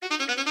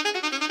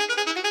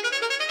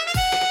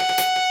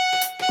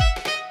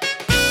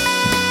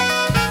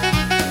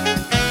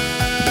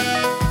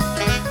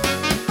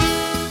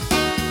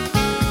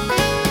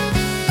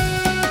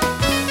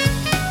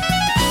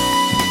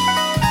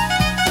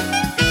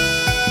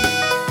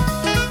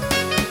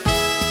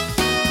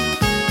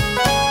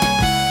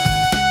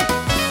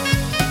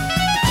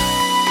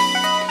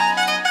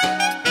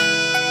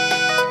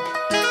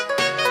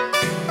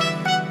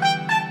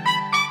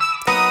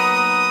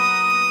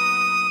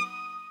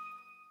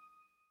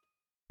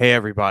Hey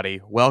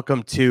everybody,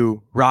 welcome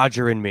to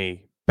Roger and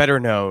Me, better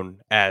known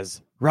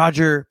as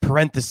Roger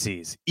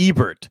parentheses,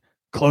 Ebert,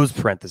 close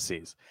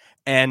parentheses,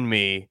 and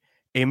me,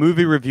 a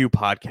movie review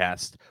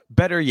podcast,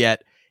 better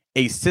yet,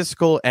 a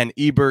Siskel and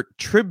Ebert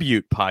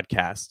tribute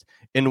podcast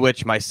in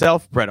which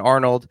myself, Brett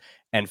Arnold,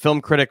 and film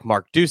critic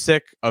Mark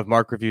Dusick of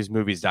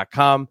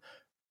MarkReviewsMovies.com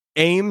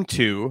aim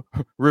to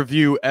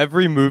review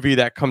every movie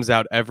that comes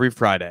out every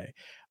Friday.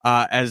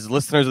 As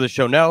listeners of the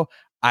show know,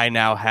 I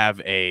now have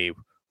a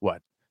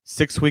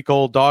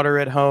 6-week-old daughter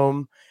at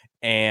home,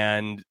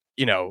 and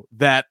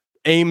that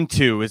aim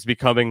to is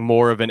becoming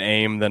more of an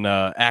aim than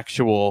a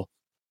actual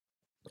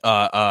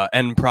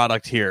end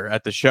product here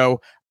at the show.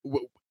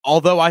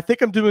 Although I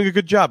think I'm doing a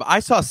good job.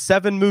 I saw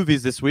 7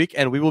 movies this week,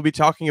 and we will be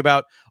talking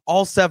about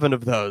all 7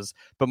 of those.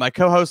 But my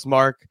co-host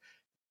Mark,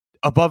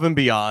 above and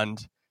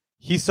beyond,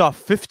 he saw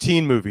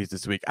 15 movies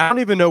this week. I don't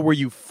even know where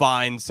you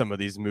find some of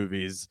these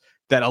movies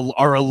that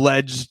are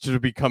alleged to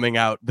be coming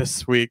out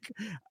this week.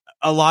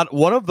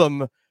 One of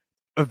them,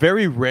 a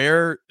very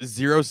rare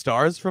 0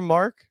 stars from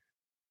Mark.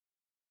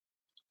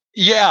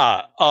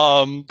 Yeah,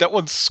 that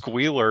one's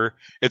Squealer.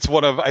 It's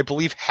one of, I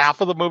believe,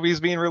 half of the movies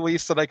being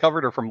released that I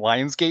covered are from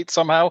Lionsgate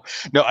somehow.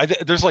 No,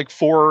 there's like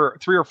 3 or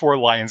 4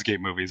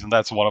 Lionsgate movies, and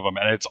that's one of them,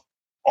 and it's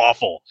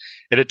awful.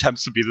 It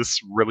attempts to be this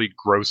really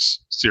gross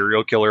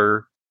serial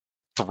killer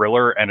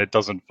thriller, and it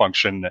doesn't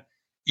function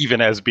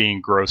even as being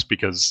gross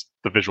because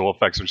the visual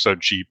effects are so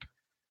cheap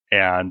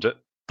and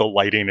the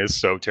lighting is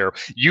so terrible.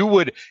 You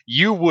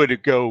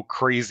would go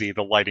crazy,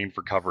 the lighting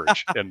for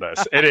coverage in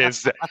this.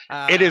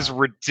 It is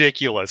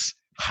ridiculous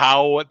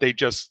how they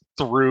just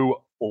threw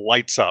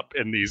lights up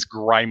in these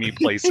grimy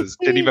places.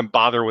 Didn't even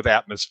bother with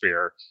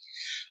atmosphere.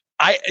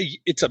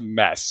 It's a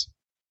mess.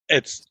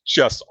 It's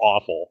just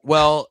awful.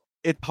 Well,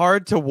 it's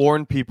hard to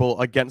warn people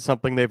against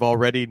something they've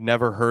already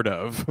never heard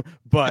of.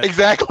 But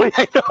exactly,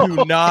 I know.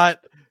 Do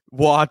not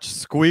watch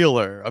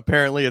Squealer.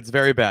 Apparently, it's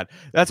very bad.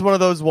 That's one of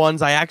those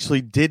ones I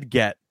actually did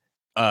get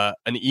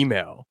an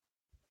email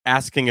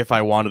asking if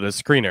I wanted a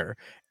screener,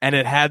 and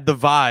it had the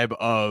vibe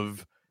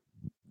of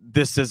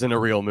this isn't a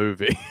real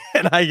movie,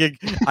 and I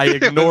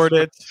ignored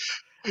it.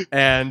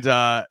 And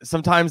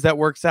sometimes that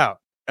works out.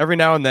 Every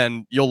now and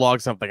then you'll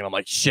log something, and I'm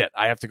like, shit,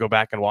 I have to go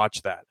back and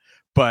watch that.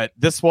 But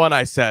this one,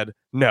 I said,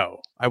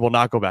 no, I will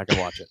not go back and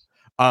watch it.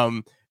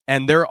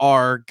 And there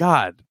are,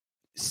 5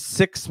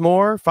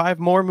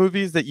 more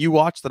movies that you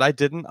watched that I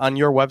didn't on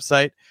your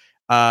website.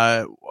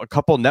 A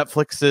couple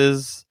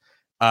Netflixes,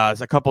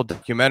 a couple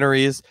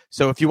documentaries.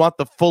 So if you want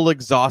the full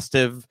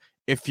exhaustive,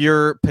 if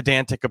you're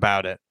pedantic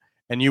about it,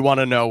 and you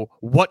want to know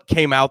what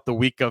came out the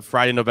week of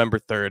Friday, November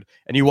 3rd,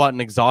 and you want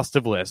an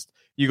exhaustive list,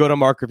 you go to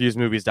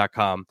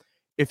MarkReviewsMovies.com.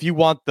 If you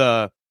want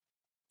the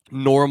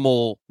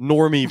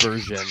normie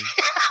version.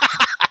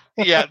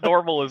 Yeah,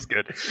 normal is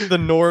good.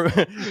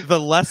 The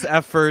less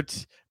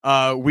effort,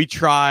 we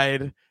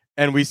tried,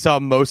 and we saw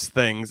most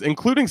things,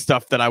 including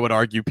stuff that I would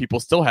argue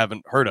people still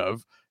haven't heard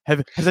of.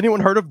 Has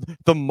anyone heard of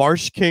the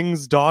Marsh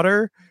King's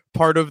Daughter,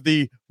 part of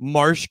the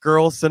Marsh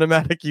Girl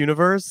cinematic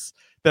universe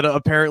that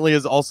apparently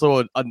is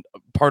also a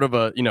part of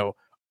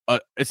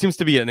it seems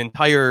to be an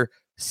entire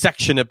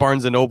section at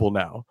Barnes & Noble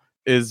now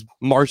is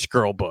Marsh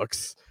Girl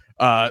books,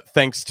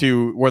 thanks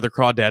to Where the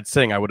Crawdads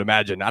Sing, I would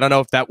imagine. I don't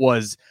know if that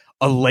was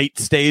a late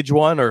stage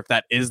one or if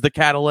that is the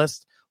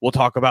catalyst. We'll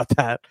talk about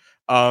that.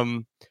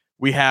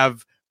 We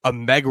have a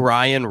Meg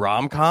Ryan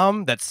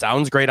rom-com that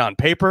sounds great on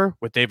paper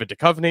with David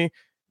Duchovny.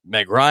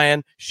 Meg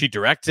Ryan, she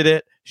directed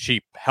it.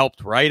 She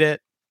helped write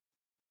it.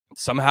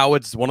 Somehow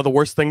it's one of the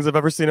worst things I've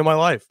ever seen in my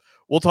life.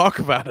 We'll talk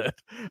about it.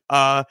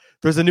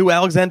 There's a new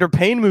Alexander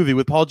Payne movie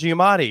with Paul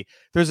Giamatti.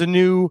 There's a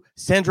new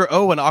Sandra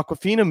Oh and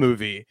Awkwafina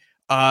movie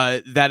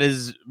that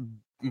is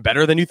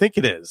better than you think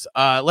it is.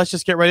 Let's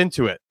just get right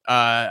into it.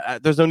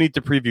 There's no need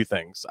to preview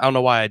things. I don't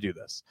know why I do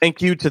this.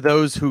 Thank you to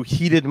those who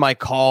heeded my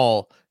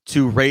call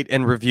to rate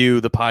and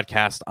review the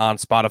podcast on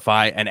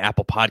Spotify and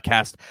Apple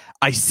Podcast.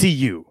 I see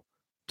you,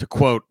 to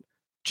quote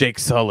Jake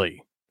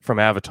Sully from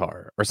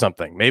Avatar or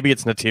something. Maybe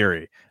it's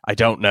Natiri. I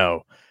don't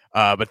know.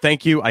 But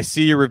thank you. I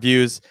see your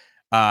reviews.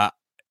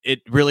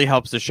 It really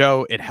helps the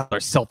show. It helps our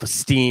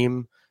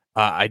self-esteem.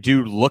 I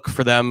do look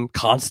for them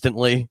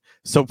constantly.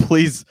 So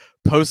please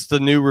post a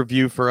new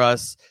review for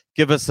us.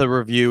 Give us a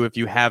review if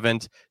you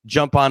haven't.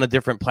 Jump on a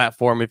different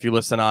platform if you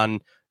listen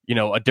on,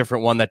 a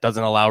different one that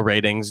doesn't allow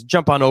ratings.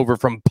 Jump on over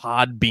from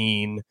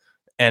Podbean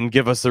and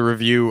give us a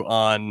review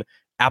on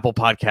Apple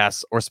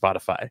Podcasts or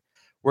Spotify.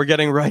 We're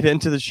getting right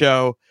into the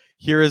show.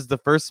 Here is the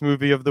first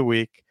movie of the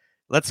week.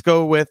 Let's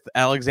go with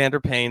Alexander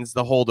Payne's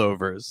The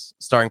Holdovers,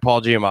 starring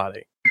Paul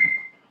Giamatti.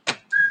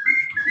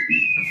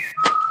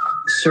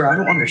 Sir, I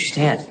don't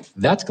understand.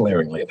 That's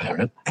glaringly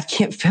apparent. I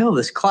can't fail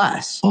this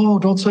class. Oh,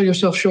 don't sell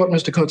yourself short,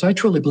 Mr. Coates. I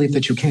truly believe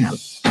that you can.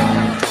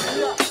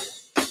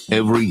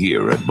 Every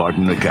year at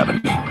Barton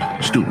Academy,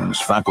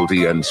 students,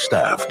 faculty, and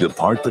staff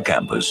depart the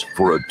campus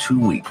for a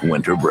 2-week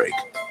winter break.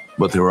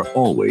 But there are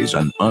always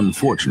an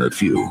unfortunate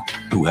few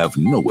who have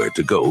nowhere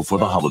to go for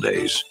the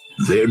holidays.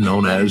 They're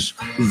known as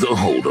the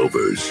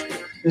Holdovers.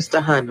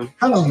 Mr. Hunnam.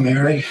 Hello,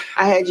 Mary.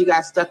 I had you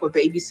guys stuck with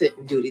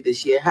babysitting duty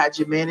this year. How'd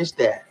you manage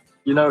that?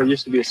 You know, he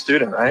used to be a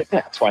student, right?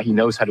 Yeah, that's why he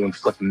knows how to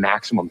inflict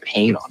maximum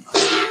pain on us.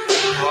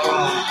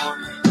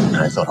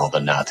 I thought all the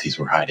Nazis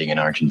were hiding in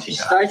Argentina.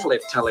 Stifle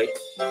it, Tully.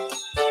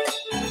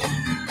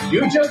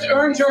 You just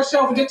earned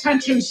yourself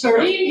detention, sir.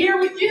 Being here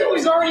with you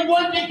is already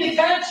one big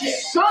detention.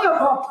 Son of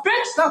a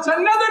bitch, that's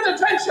another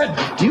detention.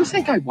 Do you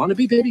think I want to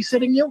be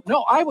babysitting you?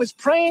 No, I was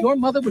praying your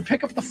mother would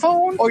pick up the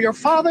phone or your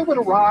father would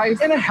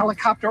arrive in a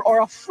helicopter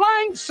or a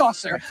flying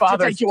saucer. My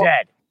father's to take you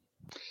dead.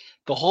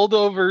 The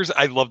Holdovers.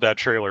 I love that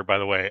trailer, by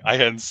the way. I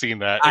hadn't seen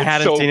that. I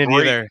hadn't seen it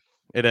either.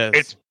 It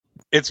is.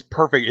 It's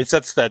perfect. It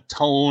sets that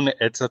tone.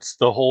 It sets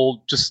the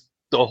whole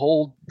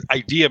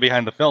idea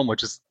behind the film,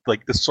 which is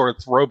like this sort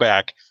of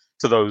throwback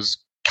to those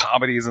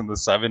comedies in the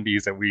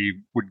 70s that we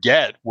would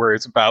get, where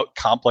it's about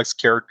complex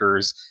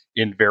characters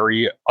in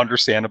very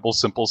understandable,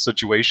 simple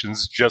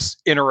situations,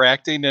 just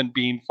interacting and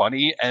being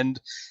funny. And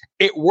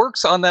it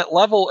works on that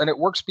level, and it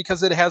works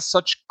because it has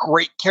such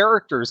great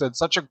characters and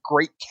such a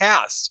great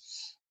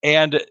cast.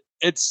 And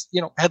it's,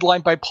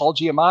 headlined by Paul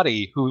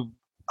Giamatti, who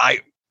I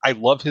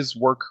love his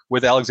work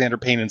with Alexander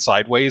Payne in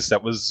Sideways.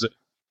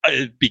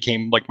 It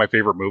became like my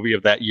favorite movie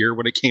of that year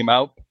when it came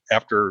out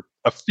after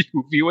a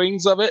few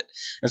viewings of it.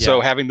 And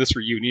so having this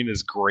reunion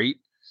is great.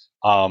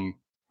 That's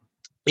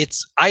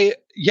the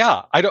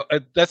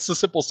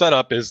simple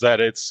setup, is that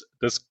it's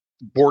this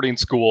boarding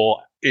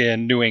school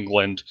in New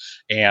England,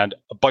 and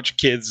a bunch of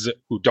kids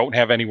who don't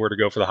have anywhere to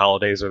go for the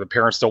holidays, or the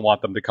parents don't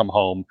want them to come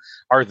home,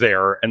 are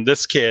there. And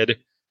this kid,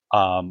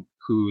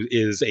 who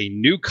is a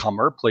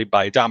newcomer, played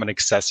by Dominic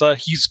Sessa.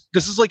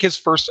 This is like his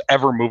first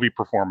ever movie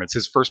performance,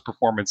 his first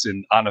performance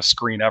on a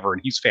screen ever,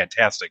 and he's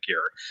fantastic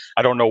here.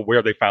 I don't know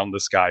where they found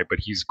this guy, but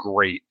he's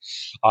great.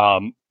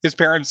 His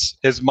parents,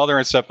 his mother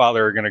and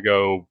stepfather, are going to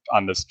go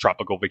on this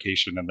tropical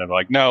vacation, and they're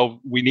like, no,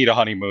 we need a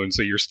honeymoon,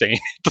 so you're staying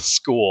at the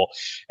school.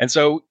 And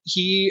so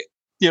he,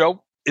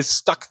 is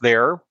stuck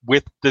there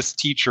with this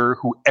teacher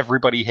who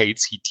everybody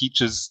hates. He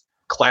teaches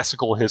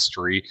classical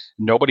history.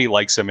 Nobody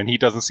likes him, and he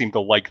doesn't seem to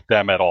like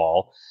them at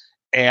all.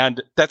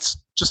 And that's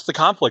just the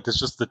conflict. It's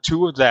just the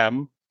two of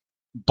them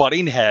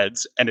butting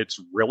heads, and it's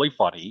really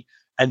funny.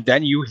 And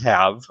then you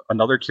have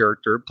another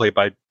character played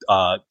by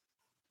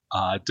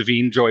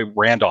Davine Joy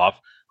Randolph,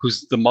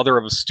 who's the mother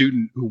of a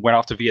student who went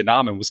off to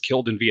Vietnam and was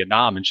killed in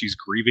Vietnam, and she's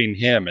grieving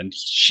him. And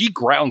she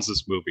grounds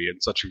this movie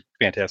in such a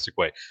fantastic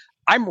way.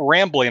 I'm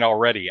rambling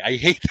already. I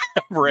hate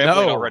that I'm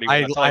rambling already.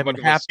 I'm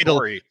happy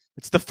to.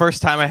 It's the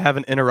first time I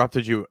haven't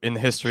interrupted you in the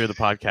history of the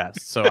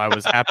podcast, so I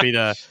was happy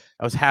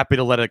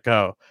to let it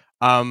go.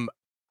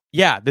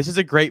 This is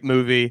a great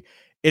movie.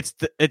 It's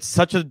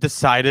such a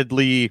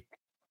decidedly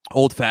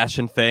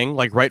old-fashioned thing,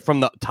 like right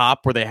from the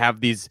top, where they have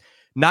these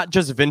not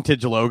just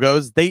vintage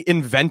logos. They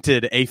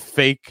invented a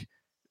fake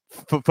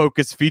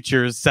Focus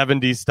Features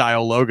 70s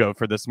style logo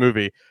for this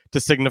movie to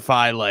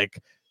signify, like,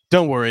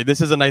 don't worry,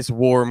 this is a nice,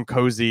 warm,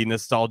 cozy,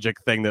 nostalgic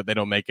thing that they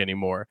don't make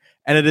anymore.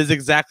 And it is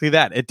exactly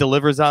that. It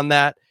delivers on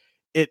that.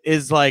 It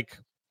is like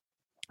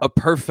a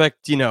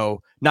perfect,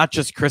 not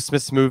just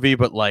Christmas movie,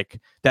 but like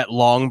that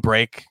long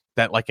break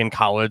that, like, in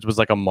college was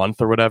like a month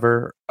or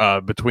whatever,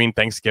 between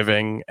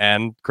Thanksgiving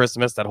and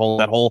Christmas, that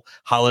whole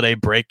holiday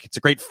break. It's a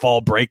great fall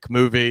break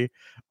movie.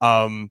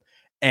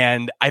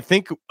 And I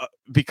think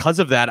because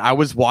of that, I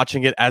was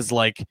watching it as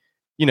like,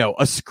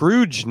 a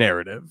Scrooge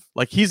narrative.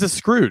 Like, he's a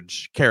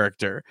Scrooge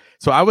character.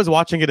 So I was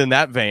watching it in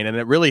that vein, and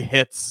it really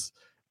hits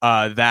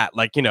that,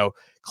 like,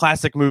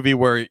 classic movie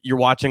where you're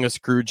watching a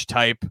Scrooge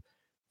type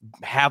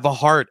have a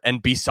heart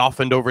and be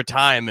softened over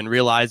time and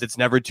realize it's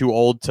never too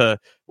old to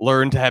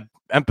learn to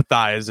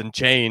empathize and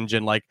change.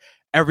 And like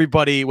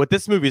everybody, what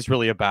this movie is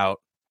really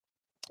about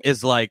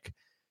is like,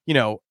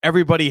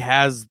 everybody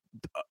has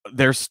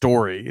their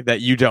story that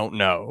you don't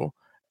know.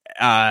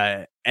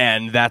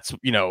 And that's,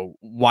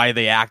 why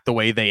they act the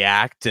way they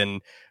act.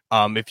 And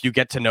if you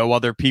get to know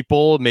other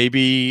people,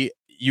 maybe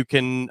you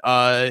can,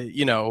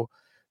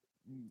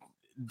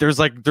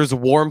 there's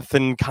warmth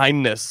and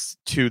kindness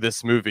to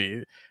this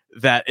movie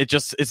that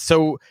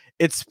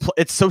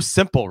it's so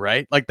simple,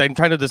 right? Like, I'm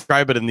trying to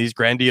describe it in these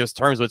grandiose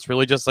terms, but it's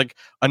really just like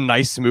a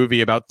nice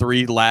movie about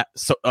three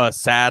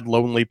sad,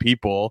 lonely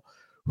people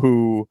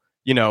who,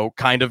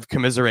 kind of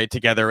commiserate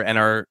together and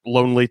are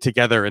lonely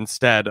together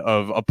instead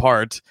of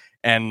apart.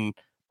 And,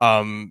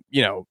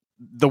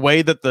 the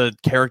way that the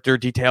character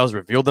details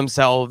reveal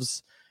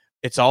themselves,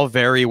 it's all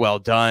very well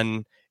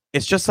done.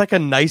 It's just like a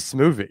nice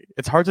movie.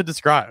 It's hard to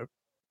describe.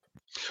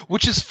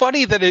 Which is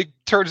funny that it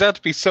turns out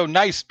to be so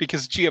nice,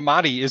 because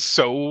Giamatti is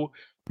so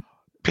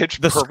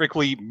pitch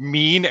perfectly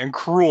mean and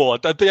cruel.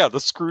 The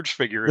Scrooge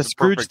figure is the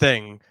Scrooge perfect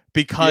thing,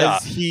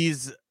 because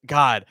he's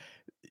God.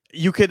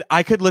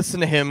 I could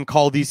listen to him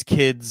call these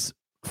kids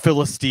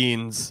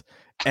Philistines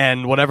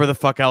and whatever the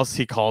fuck else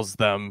he calls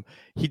them.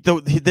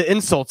 The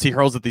insults he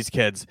hurls at these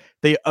kids,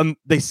 they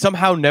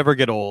somehow never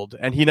get old,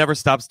 and he never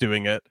stops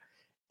doing it.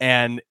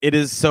 And it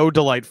is so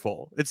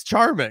delightful. It's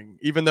charming,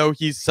 even though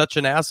he's such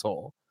an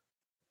asshole.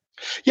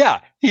 Yeah,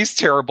 he's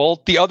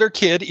terrible. The other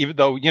kid, even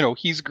though,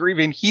 he's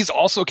grieving, he's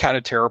also kind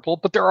of terrible.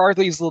 But there are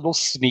these little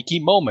sneaky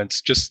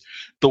moments. Just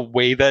the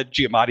way that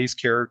Giamatti's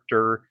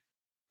character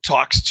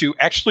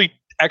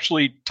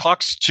actually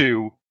talks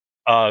to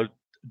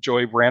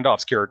Joy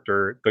Randolph's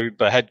character,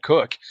 the head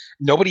cook.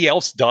 Nobody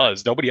else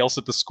does. Nobody else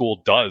at the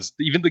school does.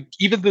 Even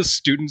the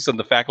students and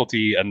the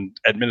faculty and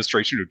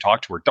administration who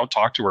talk to her don't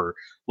talk to her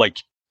like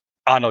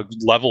on a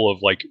level of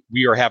like,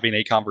 we are having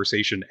a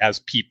conversation as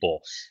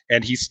people.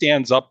 And he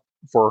stands up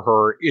for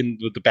her in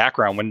the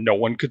background when no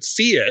one could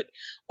see it.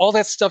 All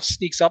that stuff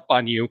sneaks up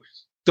on you.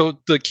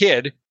 The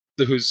kid,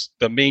 who's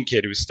the main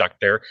kid who's stuck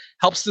there,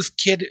 helps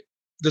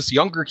this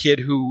younger kid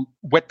who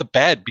wet the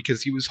bed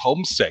because he was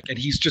homesick. And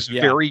he's just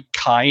very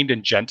kind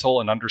and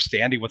gentle and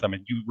understanding with him.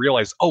 And you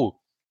realize, oh,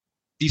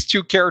 these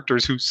two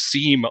characters who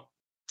seem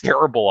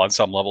terrible on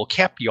some level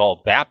can't be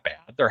all that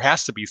bad. There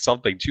has to be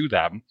something to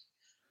them.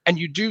 And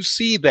you do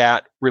see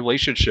that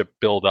relationship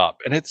build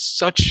up. And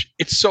it's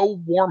so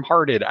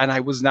warm-hearted. And I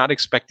was not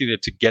expecting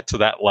it to get to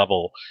that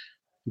level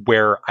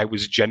where I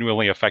was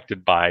genuinely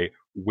affected by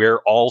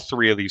where all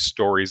three of these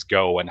stories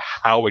go and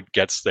how it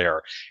gets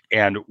there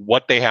and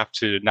what they have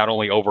to not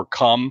only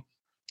overcome,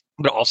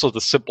 but also the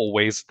simple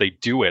ways they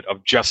do it,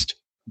 of just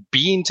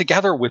being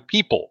together with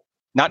people,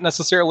 not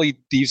necessarily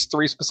these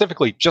three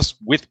specifically, just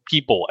with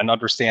people and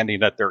understanding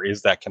that there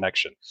is that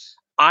connection.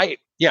 And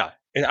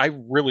I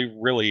really,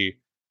 really,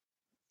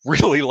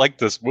 really like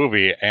this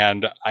movie.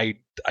 And I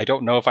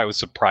don't know if I was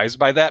surprised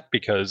by that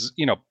because,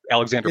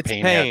 Alexander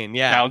Payne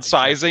had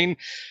downsizing,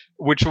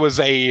 which was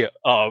a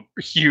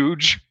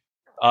huge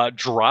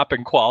drop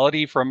in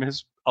quality from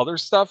his other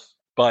stuff.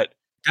 But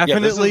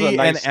definitely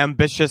an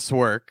ambitious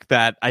work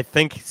that I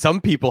think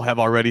some people have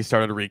already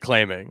started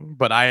reclaiming,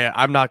 but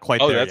I'm not quite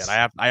there yet.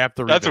 I have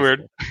to read That's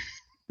weird.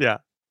 Yeah.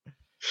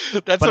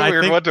 That's a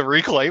weird one to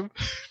reclaim.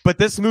 But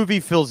this movie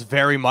feels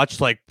very much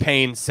like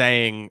Payne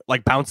saying,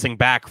 like bouncing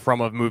back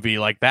from a movie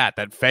like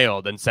that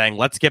failed and saying,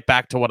 let's get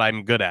back to what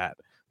I'm good at,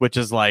 which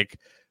is like,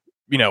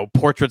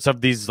 portraits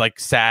of these like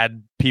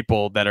sad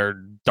people that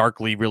are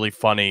darkly really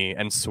funny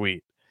and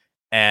sweet.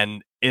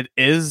 And it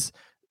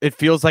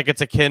feels like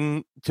it's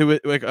akin to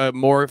it, like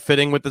more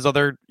fitting with his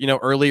other,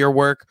 earlier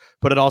work,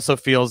 but it also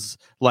feels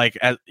like,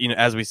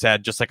 as we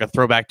said, just like a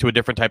throwback to a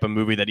different type of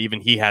movie that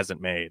even he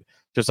hasn't made.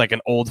 Just like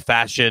an old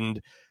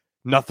fashioned,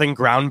 nothing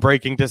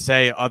groundbreaking to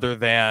say other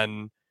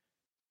than,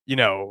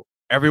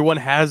 everyone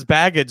has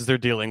baggage they're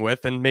dealing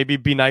with and maybe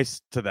be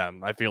nice to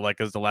them, I feel like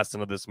is the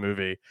lesson of this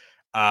movie.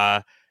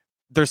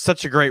 There's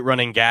such a great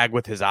running gag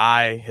with his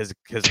eye, his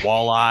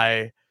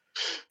walleye,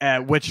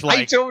 which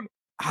like,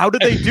 how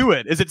did they do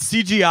it? Is it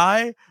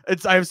CGI?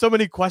 I have so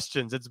many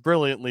questions. It's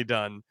brilliantly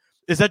done.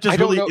 Is that just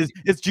really,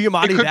 is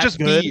Giamatti it could that just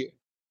good?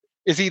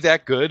 Is he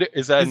that good?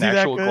 Is that an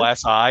actual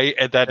glass eye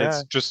and that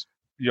it's just,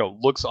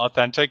 looks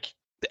authentic?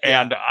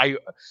 And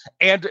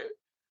and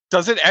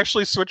does it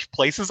actually switch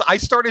places? I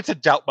started to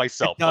doubt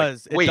myself.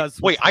 It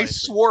does. Wait, I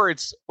swore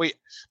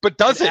but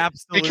does it?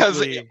 Absolutely.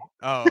 Because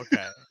oh,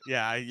 okay.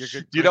 Yeah, you're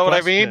good. You know what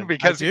I mean?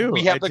 Because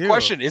we have the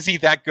question, is he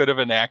that good of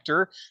an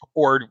actor?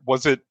 Or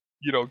was it,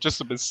 just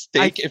a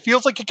mistake? It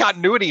feels like a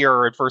continuity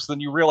error at first,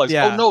 then you realize,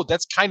 oh no,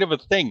 that's kind of a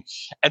thing.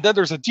 And then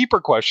there's a deeper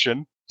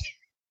question.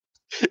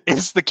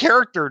 Is the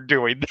character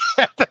doing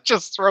that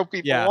just throw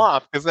people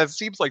off? Because that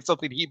seems like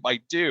something he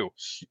might do.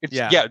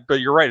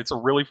 But you're right. It's a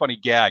really funny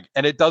gag,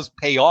 and it does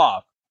pay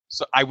off.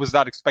 So I was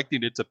not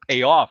expecting it to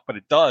pay off, but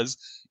it does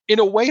in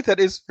a way that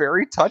is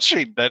very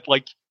touching. That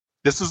like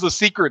this is a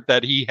secret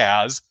that he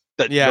has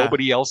that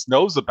nobody else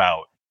knows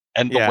about,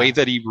 and the way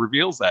that he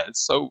reveals that.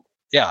 It's so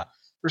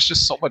there's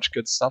just so much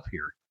good stuff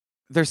here.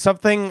 There's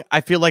something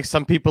I feel like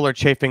some people are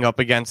chafing up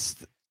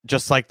against.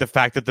 Just like the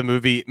fact that the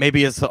movie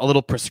maybe is a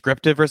little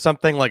prescriptive or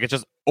something, like it's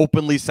just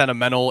openly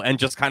sentimental and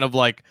just kind of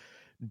like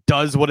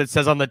does what it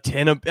says on the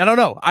tin. I don't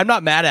know. I'm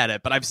not mad at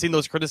it, but I've seen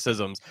those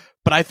criticisms.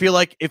 But I feel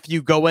like if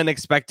you go in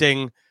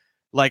expecting,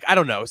 like, I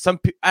don't know,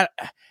 I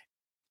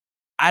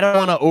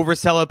don't want to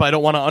oversell it, but I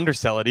don't want to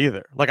undersell it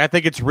either. Like, I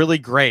think it's really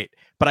great,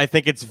 but I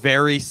think it's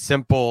very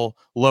simple,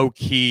 low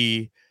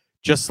key,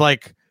 just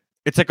like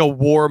it's like a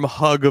warm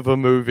hug of a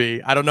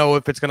movie. I don't know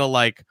if it's gonna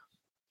like.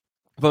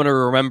 I'm going to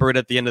remember it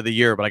at the end of the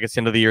year, but I guess the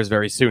end of the year is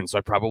very soon, so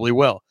I probably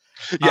will.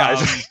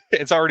 Yeah,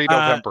 it's already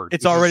November.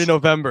 It's already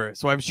November,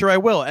 so I'm sure I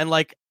will. And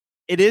like,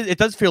 it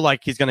does feel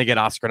like he's going to get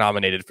Oscar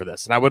nominated for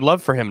this, and I would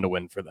love for him to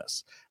win for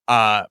this.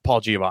 Paul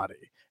Giamatti,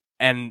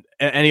 and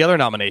any other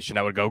nomination,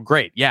 I would go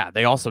great. Yeah,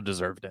 they also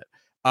deserved it.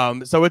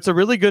 So it's a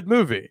really good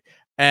movie,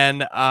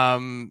 and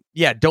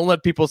don't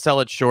let people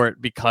sell it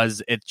short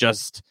because it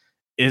just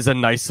is a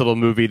nice little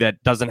movie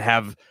that doesn't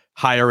have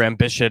higher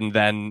ambition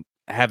than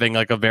having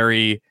like a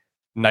very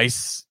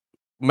nice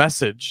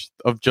message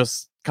of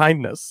just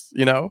kindness,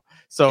 you know?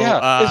 So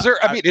yeah.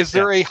 Is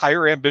there a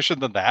higher ambition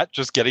than that?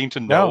 Just getting to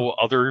know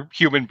other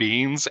human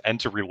beings and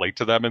to relate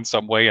to them in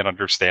some way and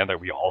understand that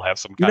we all have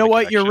some kind of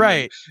connection. You're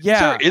right.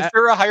 Yeah. Is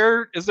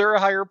there a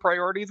higher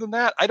priority than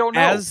that? I don't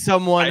know. As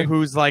someone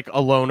who's like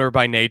a loner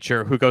by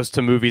nature, who goes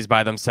to movies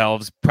by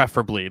themselves,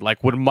 preferably,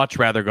 like would much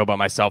rather go by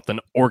myself than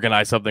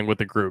organize something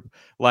with a group.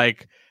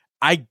 Like,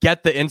 I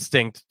get the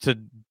instinct to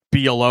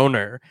be a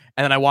loner,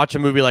 and then I watch a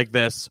movie like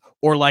this,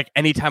 or like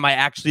anytime I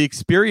actually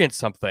experience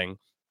something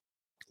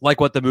like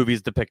what the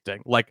movie's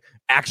depicting, like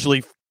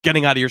actually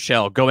getting out of your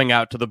shell, going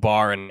out to the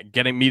bar and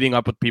meeting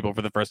up with people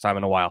for the first time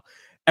in a while.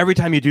 Every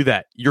time you do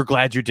that, you're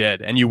glad you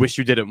did, and you wish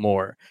you did it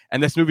more.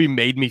 And this movie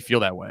made me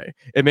feel that way.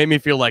 It made me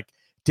feel like,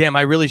 damn,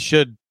 I really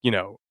should,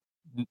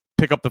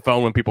 pick up the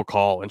phone when people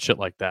call and shit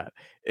like that.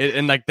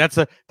 And like, that's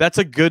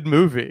a good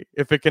movie.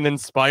 If it can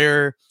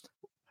inspire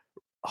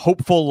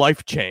hopeful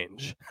life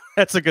change,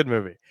 that's a good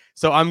movie.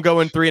 So I'm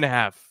going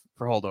 3.5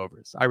 for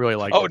Holdovers. I really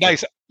like it. Oh,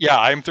 nice. Yeah,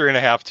 I'm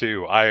 3.5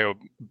 too. I'm a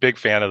big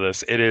fan of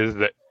this.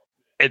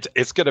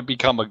 It's going to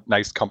become a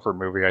nice comfort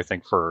movie, I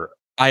think, for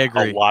I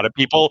agree. A lot of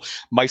people,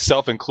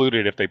 myself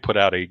included. If they put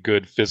out a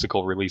good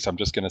physical release, I'm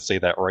just going to say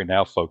that right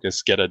now.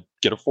 Focus, get a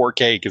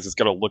 4K because it's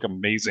going to look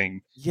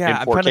amazing. Yeah, in 4K.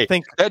 I'm trying to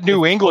think that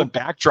New England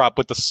backdrop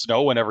with the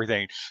snow and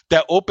everything.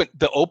 The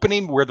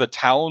opening where the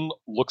town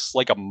looks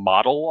like a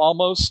model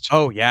almost.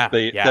 Oh yeah,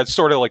 That's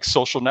sort of like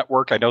Social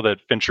Network. I know that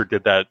Fincher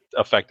did that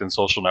effect in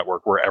Social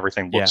Network where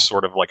everything looks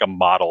sort of like a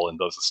model in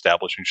those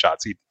establishing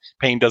shots.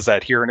 Payne does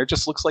that here, and it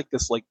just looks like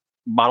this like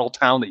model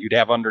town that you'd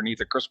have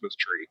underneath a Christmas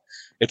tree.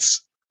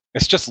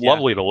 It's just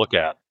lovely to look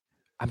at.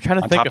 I'm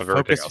trying to think if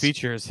Focus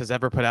Features has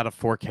ever put out a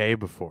 4K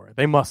before.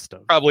 They must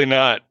have. Probably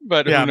not,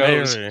 but who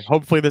knows? Maybe.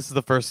 Hopefully this is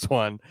the first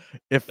one.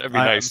 If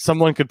nice.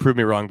 Someone could prove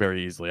me wrong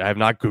very easily. I have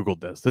not Googled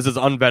this. This is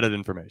unvetted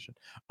information.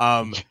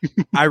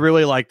 I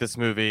really like this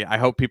movie. I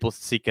hope people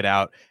seek it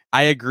out.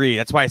 I agree.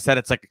 That's why I said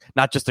it's like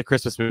not just a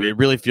Christmas movie. It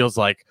really feels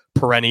like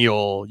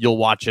perennial. You'll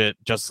watch it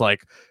just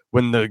like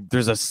when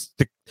there's a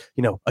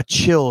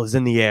chill is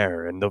in the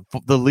air and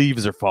the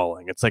leaves are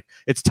falling. It's like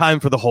it's time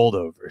for the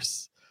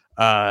Holdovers.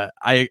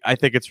 I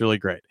think it's really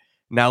great.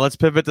 Now let's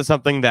pivot to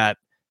something that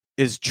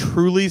is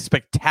truly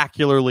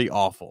spectacularly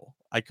awful.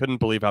 I couldn't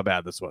believe how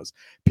bad this was.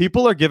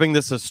 People are giving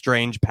this a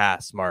strange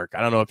pass, Mark.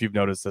 I don't know if you've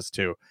noticed this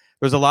too.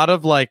 There's a lot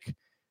of like,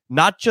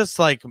 not just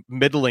like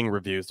middling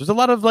reviews. There's a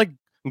lot of like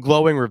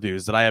glowing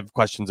reviews that I have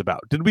questions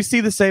about. Did we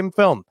see the same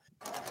film?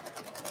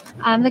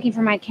 I'm looking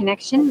for my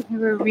connection. We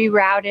were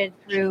rerouted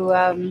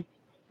through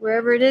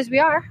wherever it is we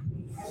are.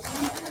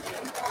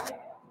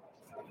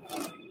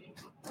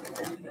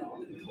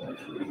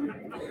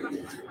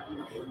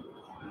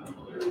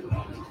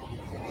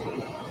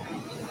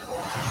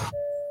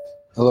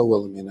 Hello,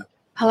 Wilhelmina.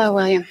 Hello,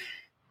 William.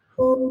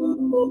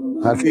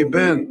 How have you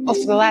been? Oh,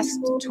 for the last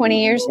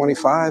 20 years?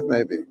 25,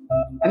 maybe.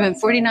 I've been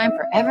 49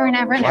 forever and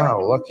ever and ever.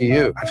 Wow, lucky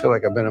you. I feel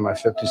like I've been in my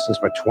 50s since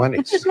my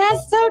 20s.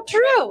 That's so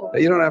true.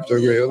 You don't have to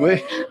agree with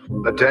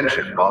me.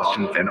 Attention,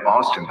 Boston and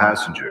Austin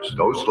passengers.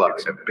 Those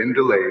flights have been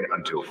delayed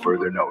until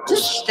further notice.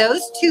 Just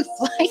those two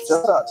flights?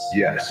 Just us.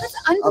 Yes. That's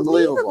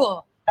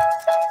unbelievable.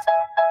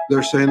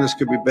 They're saying this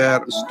could be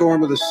bad. The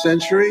storm of the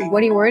century?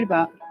 What are you worried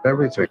about?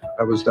 Everything.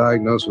 I was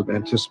diagnosed with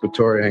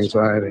anticipatory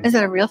anxiety. Is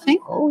that a real thing?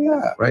 Oh,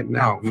 yeah. Right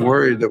now, I'm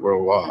worried that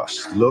we're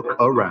lost. Look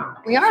around.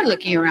 We are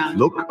looking around.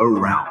 Look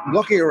around.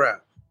 Looking around.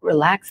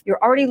 Relax.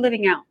 You're already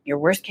living out your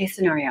worst case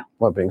scenario.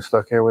 What, being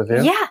stuck here with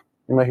you? Yeah.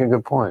 You make a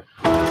good point.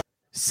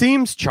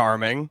 Seems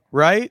charming,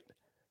 right?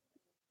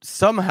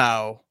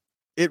 Somehow,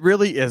 it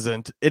really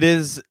isn't. It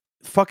is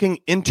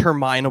fucking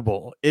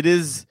interminable. It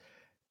is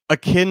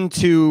akin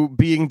to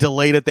being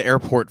delayed at the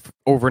airport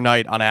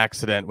overnight on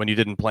accident when you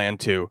didn't plan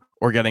to,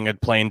 or getting a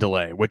plane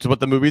delay, which is what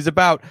the movie's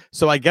about.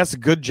 So I guess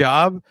good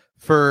job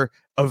for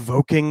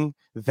evoking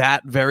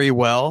that very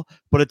well,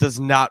 but it does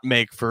not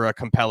make for a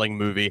compelling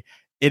movie.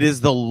 It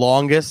is the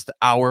longest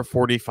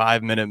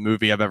 45-minute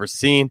movie I've ever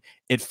seen.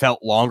 It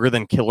felt longer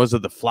than Killers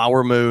of the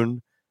Flower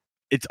Moon.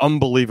 It's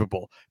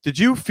unbelievable. Did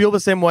you feel the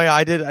same way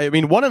I did? I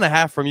mean,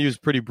 1.5 from you is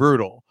pretty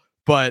brutal,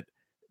 but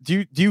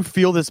do you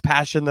feel this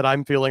passion that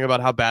I'm feeling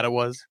about how bad it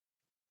was?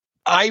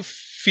 I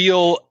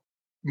feel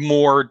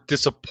more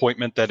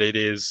disappointment that it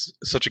is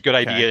such a good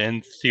idea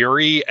in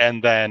theory,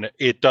 and then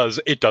it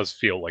does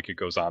feel like it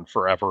goes on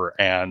forever,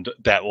 and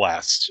that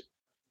last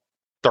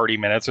 30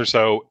 minutes or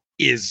so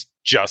is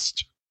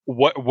just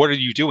what are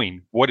you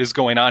doing? What is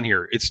going on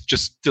here? It's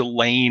just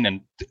delaying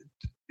and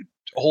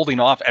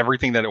holding off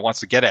everything that it wants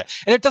to get at,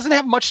 and it doesn't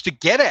have much to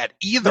get at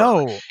either.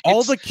 No,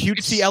 all the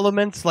cutesy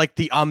elements, like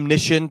the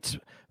omniscient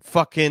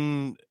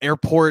fucking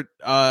airport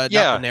not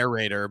the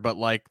narrator, but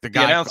like the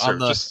guy on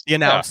the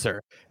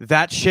announcer.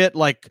 That shit,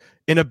 like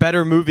in a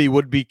better movie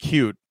would be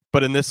cute,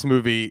 but in this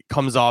movie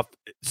comes off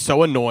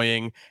so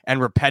annoying and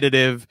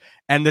repetitive,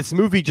 and this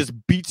movie just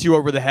beats you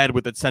over the head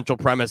with its central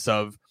premise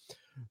of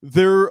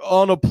they're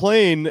on a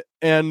plane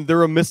and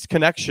they're a missed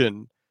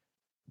connection.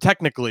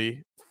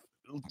 Technically,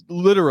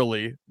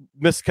 literally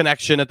missed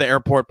connection at the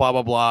airport, blah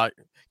blah blah.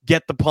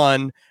 get the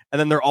pun, and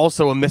then they're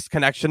also a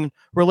misconnection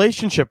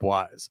relationship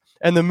wise.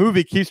 And the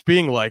movie keeps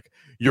being like,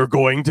 you're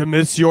going to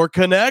miss your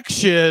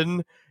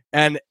connection.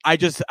 And I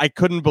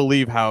couldn't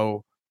believe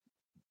how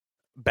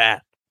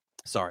bad.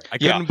 Sorry. I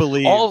couldn't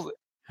believe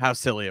how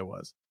silly it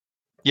was.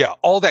 Yeah,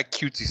 all that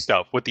cutesy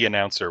stuff with the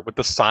announcer, with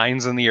the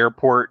signs in the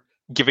airport,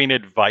 giving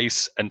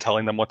advice and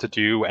telling them what to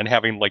do, and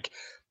having like,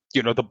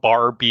 the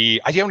bar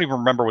be. I don't even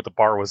remember what the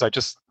bar was. I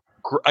just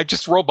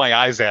rolled my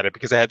eyes at it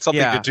because it had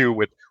something to do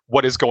with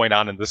what is going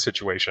on in this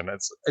situation.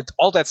 It's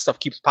all that stuff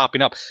keeps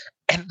popping up,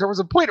 and there was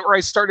a point where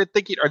I started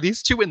thinking, are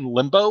these two in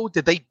limbo?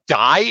 Did they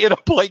die in a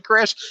plane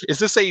crash? Is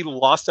this a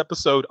lost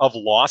episode of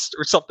Lost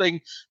or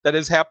something that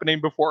is happening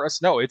before us?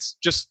 No, it's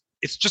just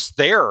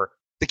there.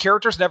 The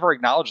characters never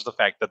acknowledge the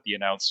fact that the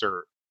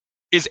announcer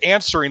is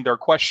answering their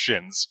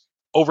questions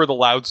over the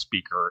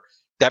loudspeaker.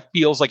 That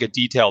feels like a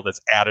detail that's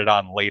added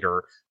on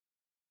later.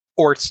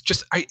 Or it's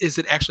just, is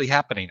it actually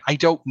happening? I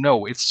don't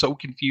know. It's so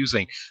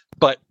confusing.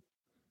 But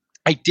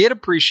I did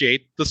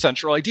appreciate the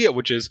central idea,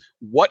 which is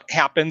what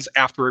happens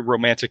after a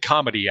romantic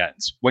comedy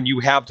ends when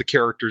you have the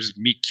characters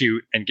meet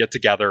cute and get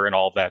together and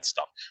all of that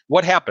stuff.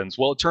 What happens?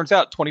 Well, it turns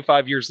out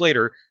 25 years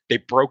later, they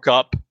broke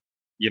up.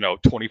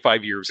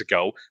 25 years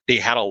ago, they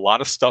had a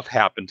lot of stuff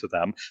happen to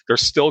them. They're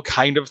still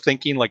kind of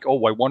thinking like,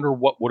 oh, I wonder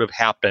what would have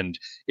happened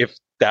if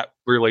that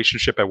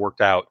relationship had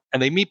worked out.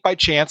 And they meet by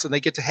chance and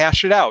they get to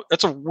hash it out.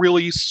 That's a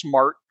really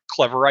smart,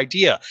 clever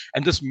idea.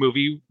 And this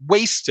movie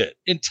wasted it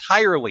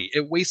entirely.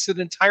 It wasted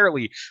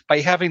entirely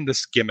by having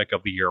this gimmick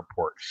of the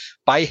airport,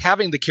 by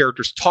having the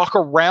characters talk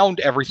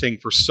around everything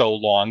for so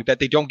long that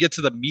they don't get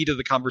to the meat of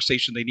the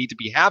conversation they need to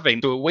be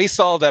having. So it wastes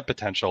all of that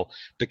potential.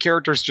 The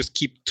characters just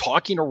keep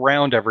talking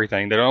around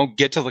everything. They don't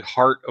get to the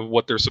heart of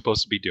what they're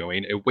supposed to be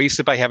doing. It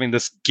wasted by having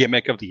this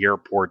gimmick of the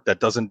airport that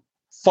doesn't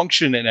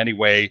function in any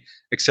way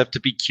except to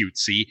be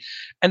cutesy.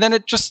 And then they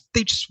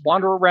just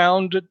wander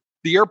around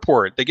the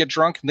airport. They get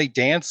drunk and they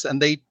dance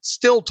and they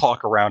still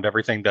talk around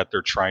everything that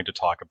they're trying to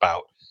talk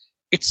about.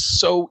 It's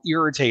so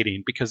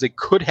irritating because it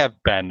could have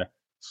been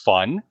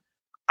fun.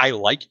 I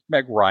like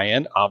Meg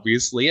Ryan,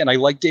 obviously, and I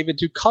like David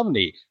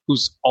Duchovny,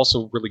 who's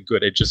also really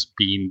good at just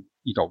being,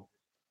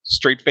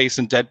 straight face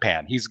and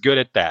deadpan. He's good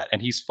at that,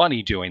 and he's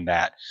funny doing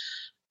that.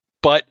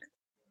 But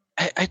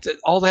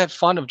all that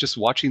fun of just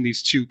watching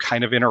these two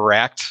kind of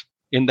interact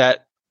in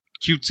that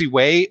cutesy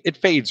way, it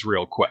fades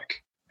real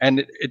quick.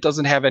 And it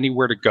doesn't have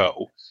anywhere to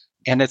go.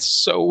 And it's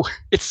so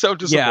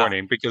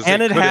disappointing because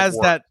it has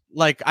that,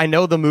 like, I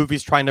know the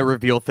movie's trying to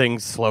reveal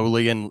things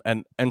slowly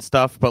and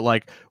stuff, but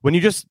like when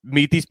you just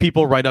meet these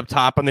people right up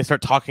top and they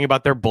start talking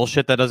about their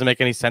bullshit that doesn't make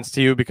any sense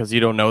to you because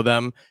you don't know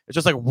them, it's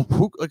just like,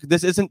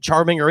 this isn't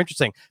charming or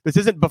interesting. This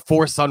isn't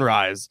Before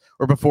Sunrise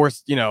or before,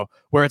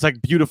 where it's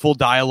like beautiful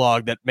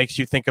dialogue that makes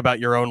you think about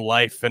your own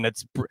life and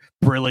it's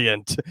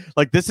brilliant.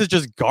 Like, this is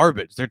just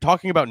garbage. They're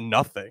talking about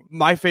nothing.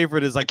 My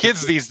favorite is like the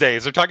kids these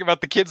days. They're talking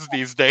about the kids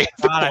these days.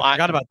 God, I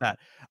forgot about that.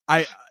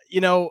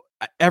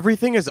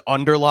 Everything is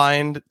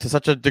underlined to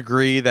such a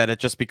degree that it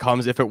just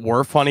becomes, if it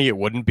were funny, it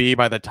wouldn't be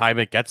by the time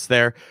it gets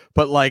there.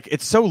 But like,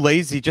 it's so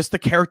lazy. Just the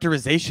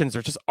characterizations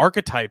are just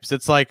archetypes.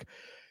 It's like,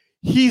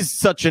 he's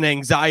such an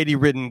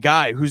anxiety-ridden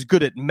guy who's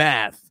good at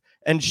math,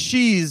 and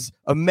she's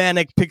a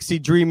manic pixie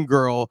dream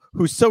girl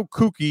who's so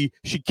kooky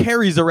she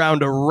carries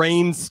around a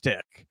rain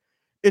stick.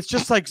 It's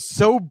just like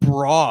so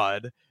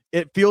broad.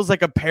 It feels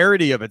like a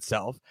parody of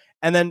itself.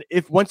 And then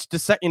once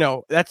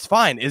that's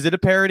fine. Is it a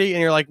parody?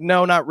 And you're like,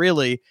 no, not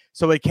really.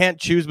 So it can't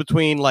choose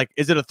between, like,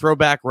 is it a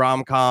throwback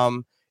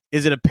rom-com?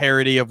 Is it a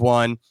parody of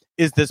one?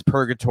 Is this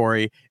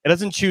purgatory? It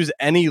doesn't choose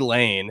any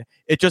lane.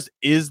 It just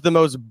is the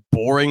most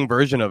boring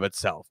version of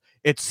itself.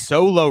 It's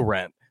so low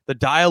rent. The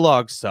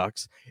dialogue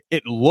sucks.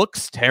 It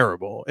looks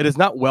terrible. It is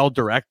not well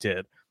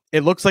directed.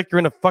 It looks like you're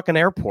in a fucking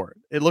airport.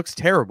 It looks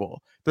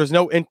terrible. There's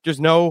no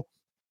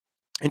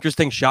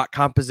interesting shot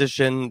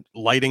composition,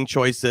 lighting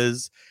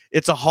choices.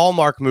 It's a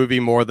Hallmark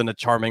movie more than a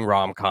charming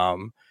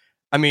rom-com.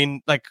 I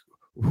mean, like,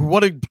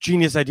 what a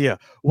genius idea.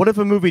 What if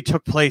a movie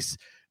took place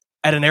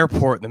at an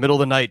airport in the middle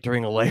of the night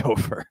during a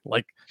layover?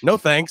 Like, no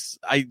thanks.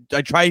 I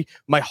try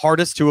my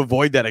hardest to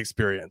avoid that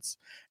experience.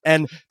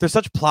 And there's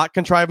such plot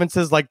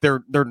contrivances, like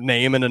their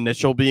name and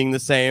initial being the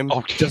same,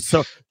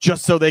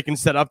 just so they can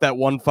set up that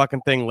one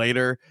fucking thing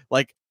later.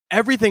 Like,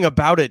 everything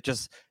about it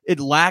it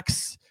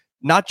lacks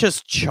not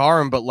just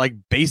charm, but like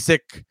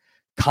basic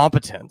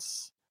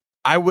competence.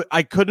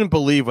 I couldn't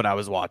believe what I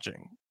was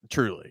watching.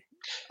 Truly,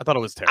 I thought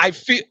it was terrible. I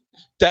feel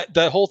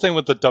that whole thing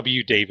with the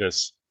W.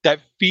 Davis,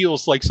 that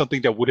feels like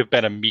something that would have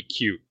been a meet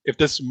cute if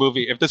this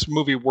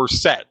movie were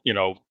set,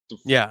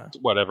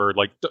 whatever,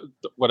 like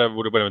whatever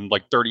would have been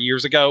like 30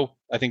 years ago.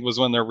 I think was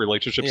when their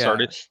relationship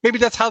started. Maybe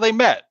that's how they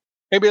met.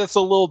 Maybe that's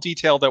a little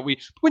detail that we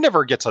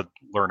never get to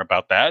learn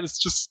about. That it's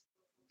just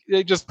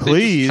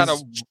please kind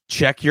of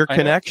check your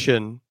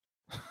connection.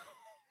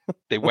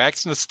 They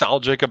wax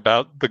nostalgic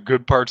about the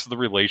good parts of the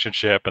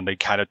relationship, and they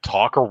kind of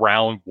talk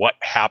around what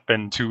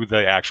happened to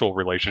the actual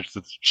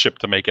relationship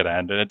to make it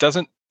end. And it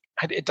doesn't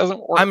It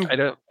doesn't work.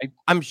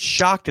 I'm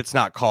shocked it's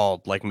not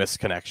called like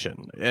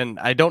Misconnection, and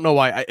I don't know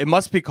why. It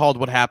must be called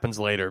What Happens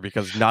Later,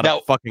 because not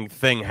a fucking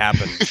thing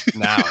happens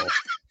now.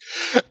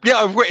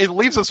 Yeah, it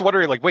leaves us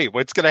wondering, like, wait,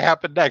 what's going to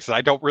happen next? And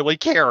I don't really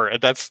care,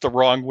 and that's the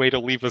wrong way to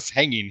leave us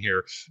hanging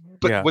here.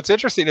 But what's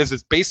interesting is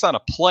it's based on a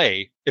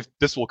play. If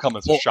this will come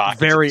as a shock,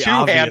 very it's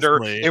a two-hander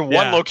obviously. in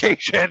one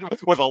location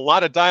with a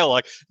lot of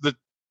dialogue.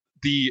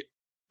 The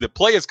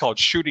play is called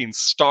Shooting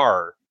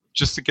Star,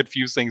 just to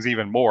confuse things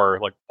even more.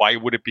 Like, why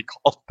would it be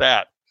called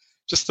that?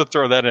 Just to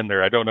throw that in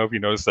there. I don't know if you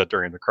noticed that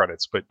during the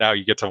credits, but now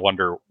you get to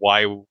wonder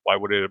why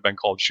would it have been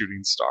called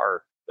Shooting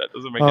Star? That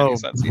doesn't make any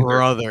sense either.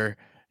 Brother.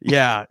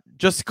 Yeah,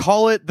 just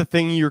call it the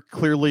thing you're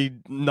clearly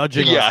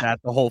nudging us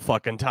at the whole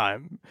fucking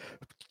time.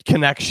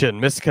 Connection,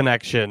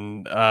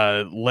 misconnection,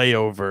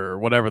 layover,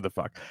 whatever the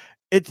fuck.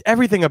 It's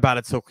everything about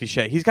it's so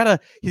cliche. He's gotta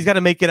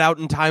make it out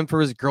in time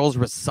for his girl's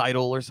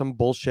recital or some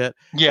bullshit.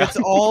 Yeah, it's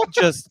all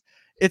just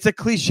it's a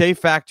cliche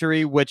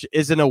factory which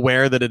isn't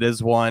aware that it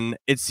is one.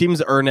 It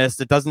seems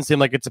earnest. It doesn't seem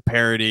like it's a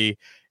parody.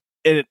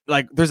 It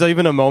like there's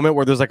even a moment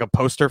where there's like a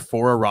poster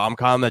for a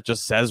rom-com that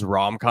just says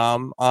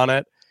rom-com on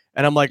it.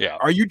 And I'm like,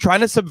 are you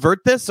trying to subvert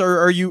this, or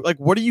are you like,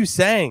 what are you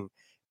saying?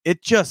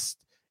 It just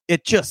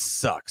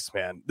sucks,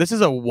 man. This is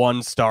a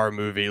 1-star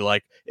movie.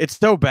 Like, it's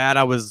so bad.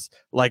 I was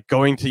like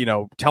going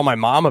to, tell my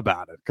mom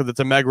about it because it's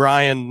a Meg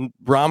Ryan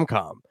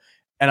rom-com.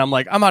 And I'm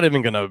like, I'm not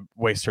even going to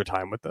waste her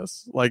time with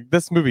this. Like,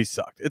 this movie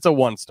sucked. It's a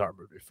 1-star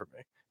movie for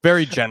me.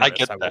 Very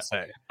generous, I will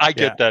say. I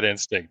get that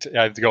instinct.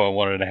 I have to go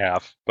on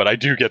 1.5, but I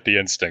do get the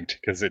instinct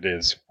because it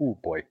is, oh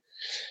boy.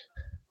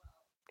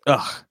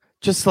 Ugh,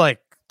 just like,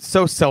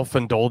 so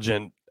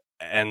self-indulgent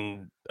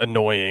and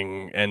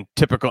annoying and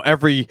typical.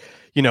 Every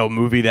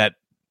movie that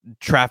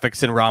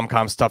traffics in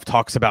rom-com stuff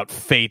talks about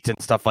fate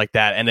and stuff like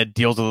that, and it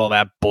deals with all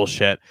that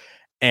bullshit.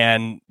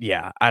 And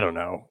I don't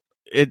know,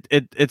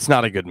 it's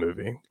not a good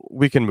movie.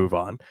 We can move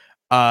on.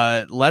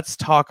 Let's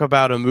talk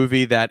about a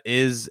movie that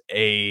is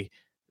a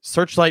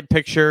Searchlight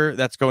picture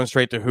that's going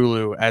straight to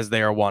Hulu, as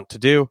they are wont to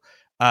do.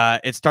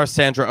 It stars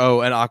Sandra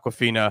Oh and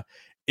Awkwafina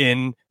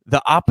in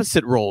the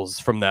opposite roles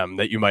from them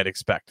that you might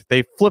expect.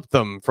 They flip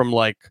them from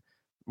like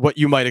what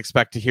you might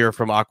expect to hear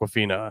from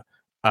Awkwafina,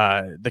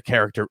 the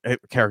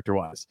character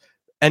wise,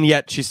 and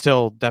yet she's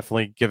still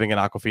definitely giving an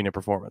Awkwafina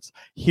performance.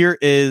 Here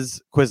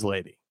is Quiz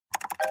Lady.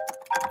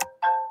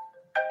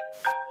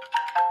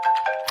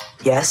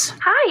 Yes.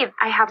 Hi,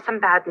 I have some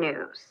bad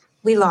news.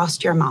 We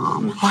lost your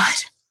mom.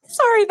 What?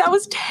 Sorry, that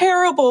was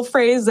terrible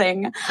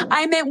phrasing.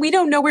 I meant we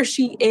don't know where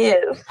she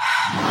is.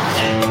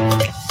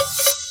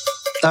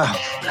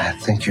 I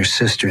think your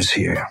sister's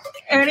here.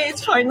 Annie,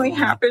 it's finally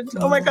happened.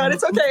 Oh my God,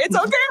 it's okay. It's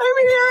okay.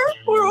 I'm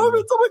here. We're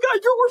orphans. Oh my God,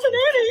 you're orphan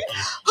Annie.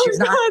 Oh She's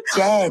not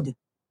dead.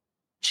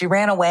 She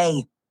ran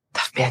away.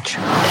 That bitch.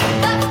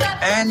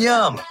 And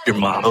your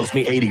mom owes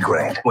me 80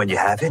 grand. When you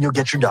have it, you'll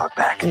get your dog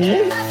back.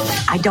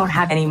 I don't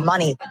have any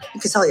money.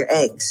 You can sell your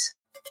eggs.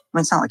 I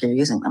mean, it's not like you're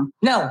using them.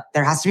 No,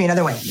 there has to be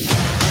another way.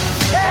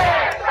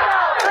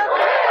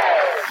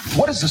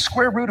 What is the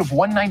square root of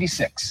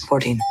 196?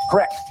 14.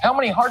 Correct. How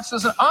many hearts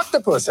does an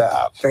octopus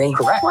have? 3.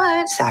 Correct.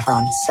 What?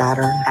 Saffron,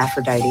 Saturn,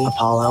 Aphrodite,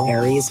 Apollo,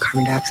 Aries,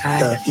 carbon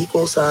dioxide, The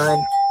equal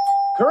sign.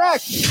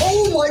 Correct.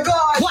 Oh my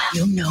God! What?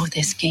 You know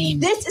this game.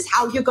 This is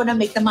how you're gonna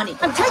make the money.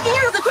 I'm taking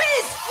you to the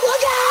quiz!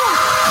 Look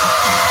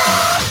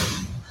out!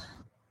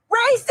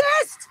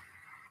 Racist!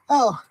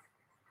 Oh.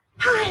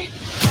 Hi.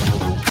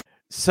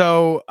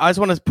 So I just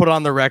want to put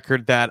on the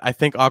record that I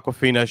think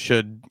Awkwafina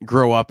should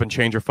grow up and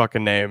change her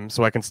fucking name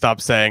so I can stop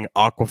saying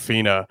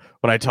Awkwafina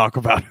when I talk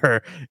about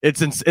her. It's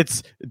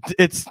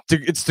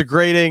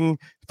degrading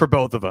for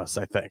both of us,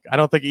 I think. I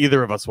don't think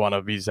either of us want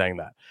to be saying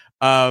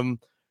that.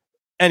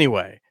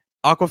 Anyway,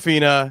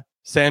 Awkwafina,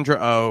 Sandra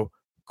Oh,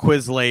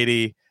 Quiz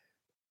Lady,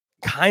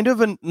 kind of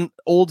an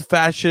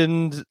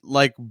old-fashioned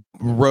like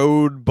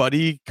road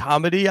buddy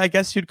comedy, I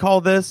guess you'd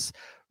call this.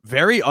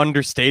 Very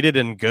understated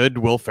and good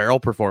Will Ferrell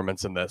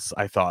performance in this,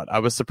 I thought. I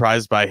was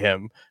surprised by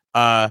him.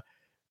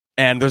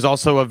 And there's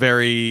also a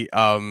very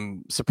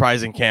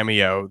surprising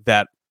cameo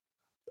that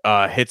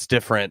hits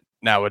different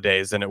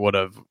nowadays than it would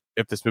have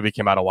if this movie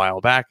came out a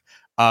while back.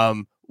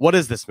 What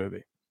is this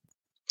movie?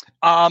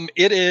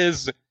 It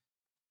is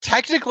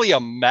technically a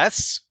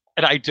mess,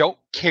 and I don't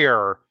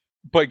care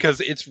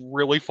because it's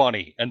really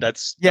funny, and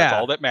that's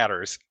all that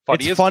matters.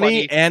 It's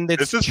funny and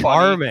it's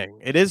charming.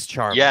 It is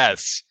charming.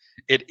 Yes.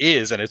 It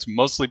is, and it's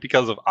mostly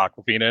because of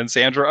Awkwafina and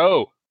Sandra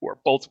Oh, who are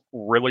both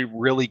really,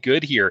 really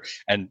good here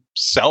and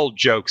sell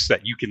jokes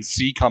that you can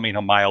see coming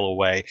a mile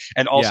away,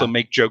 and also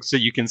make jokes that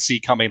you can see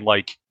coming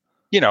like,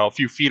 a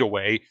few feet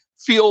away,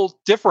 feel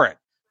different.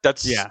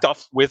 That's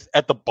stuff with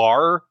at the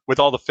bar with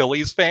all the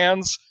Phillies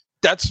fans.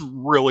 That's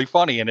really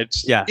funny, and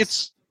it's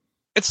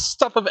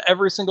stuff of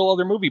every single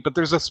other movie, but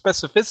there's a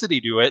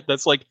specificity to it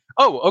that's like,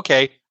 oh,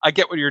 okay, I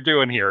get what you're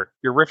doing here.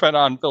 You're riffing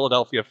on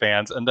Philadelphia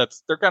fans, and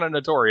they're kind of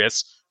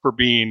notorious for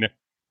being,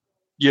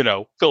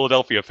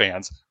 Philadelphia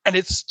fans. And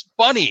it's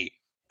funny,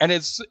 and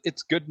it's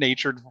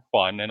good-natured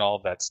fun and all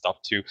of that stuff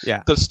too.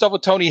 Yeah. The stuff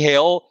with Tony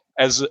Hale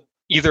as,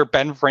 either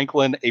Ben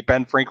Franklin, a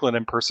Ben Franklin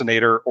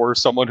impersonator, or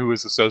someone who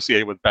is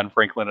associated with Ben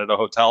Franklin at a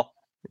hotel.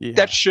 Yeah.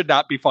 That should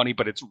not be funny,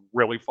 but it's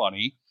really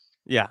funny.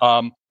 Yeah.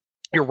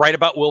 You're right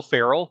about Will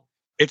Ferrell.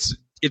 It's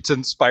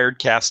inspired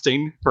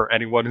casting for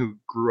anyone who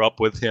grew up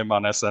with him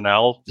on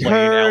SNL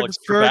playing Alex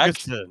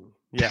Trebek.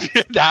 Yeah.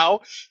 Now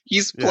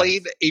he's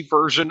played a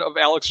version of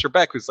Alex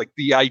Trebek, who's like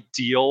the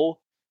ideal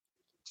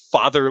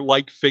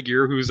father-like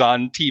figure who's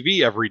on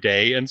TV every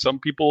day, and some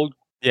people,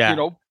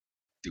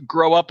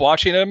 grow up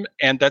watching him,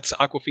 and that's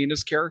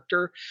Awkwafina's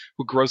character,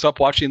 who grows up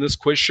watching this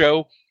quiz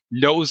show,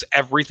 knows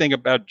everything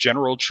about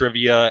general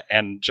trivia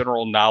and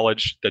general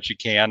knowledge that you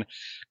can,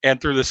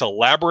 and through this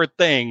elaborate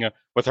thing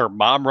with her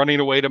mom running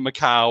away to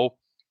Macau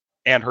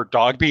and her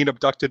dog being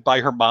abducted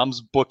by her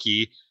mom's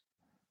bookie,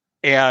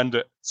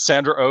 and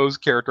Sandra Oh's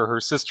character,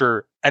 her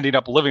sister, ending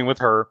up living with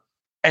her,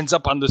 ends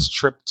up on this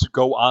trip to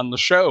go on the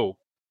show.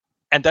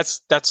 And that's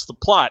the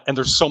plot. And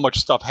there's so much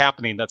stuff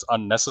happening that's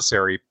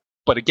unnecessary.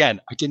 But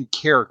again, I didn't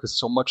care because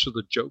so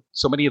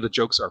many of the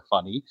jokes are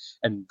funny,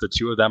 and the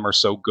two of them are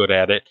so good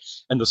at it.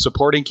 And the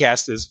supporting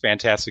cast is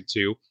fantastic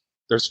too.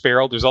 There's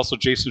Farrell. There's also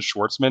Jason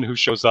Schwartzman, who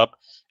shows up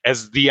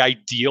as the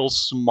ideal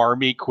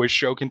smarmy quiz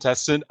show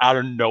contestant out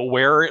of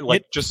nowhere.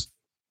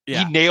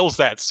 He nails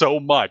that so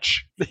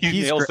much.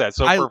 He nails that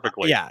so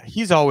perfectly. Yeah,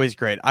 he's always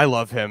great. I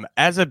love him.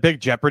 As a big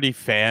Jeopardy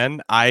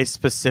fan, I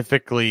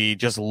specifically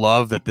just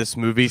love that this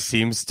movie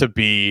seems to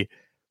be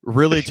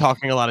really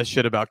talking a lot of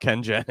shit about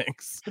Ken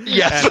Jennings.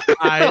 Yes. And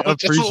I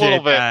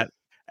appreciate that.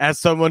 As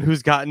someone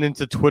who's gotten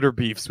into Twitter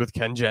beefs with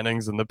Ken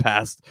Jennings in the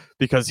past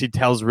because he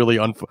tells really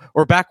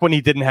or back when he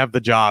didn't have the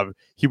job,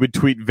 he would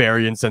tweet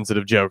very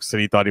insensitive jokes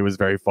and he thought he was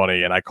very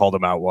funny, and I called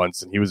him out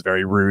once and he was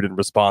very rude in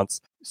response.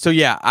 So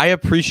yeah, I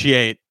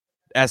appreciate,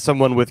 as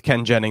someone with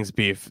Ken Jennings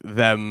beef,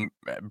 them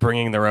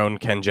bringing their own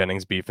Ken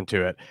Jennings beef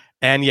into it.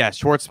 And yeah,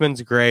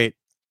 Schwartzman's great.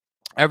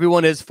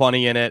 Everyone is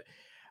funny in it.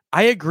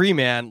 I agree,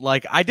 man.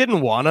 Like, I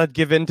didn't want to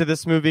give in to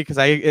this movie because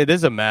it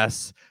is a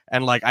mess,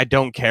 and like I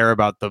don't care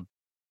about the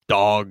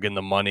dog and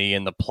the money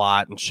and the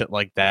plot and shit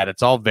like that.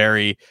 It's all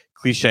very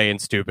cliche and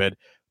stupid.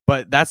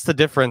 But that's the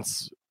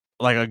difference.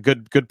 Like a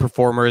good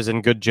performers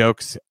and good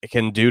jokes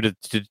can do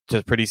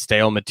to pretty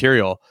stale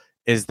material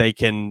is they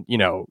can,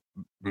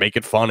 make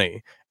it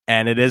funny.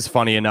 And it is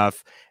funny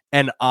enough.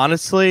 And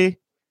honestly,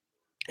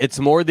 it's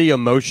more the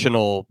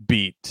emotional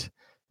beat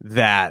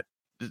that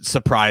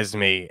surprised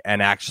me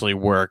and actually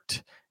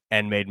worked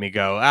and made me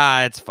go,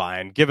 it's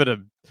fine.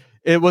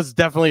 It was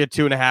definitely a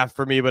 2.5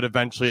 for me, but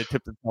eventually it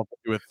tipped itself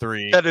to a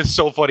 3. That is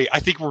so funny. I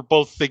think we're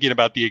both thinking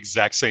about the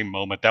exact same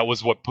moment. That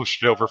was what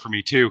pushed it over for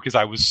me too, because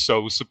I was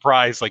so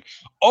surprised. Like,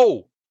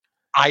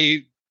 I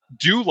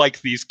do like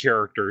these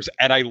characters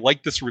and I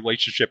like this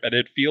relationship and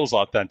it feels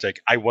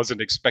authentic. I wasn't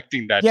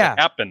expecting that to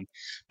happen,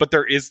 but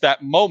there is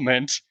that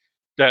moment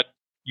that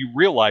you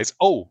realize,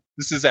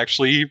 this is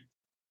actually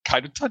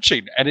kind of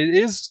touching, and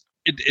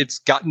it's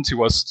gotten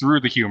to us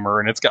through the humor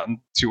and it's gotten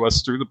to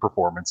us through the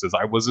performances.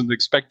 I wasn't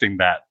expecting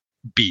that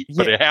beat,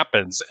 but it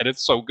happens and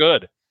it's so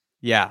good.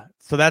 Yeah.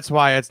 So that's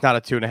why it's not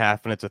a 2.5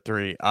 and it's a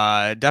 3.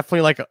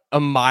 Definitely like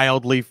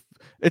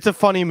it's a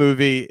funny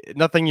movie. I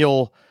don't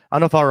know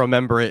if I'll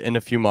remember it in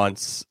a few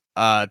months,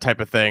 type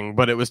of thing,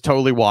 but it was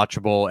totally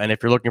watchable. And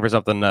if you're looking for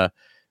something to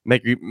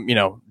make you,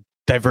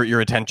 divert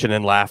your attention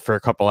and laugh for a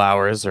couple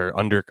hours or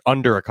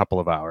under a couple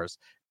of hours,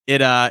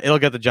 it'll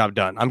get the job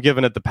done. I'm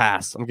giving it the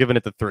pass. I'm giving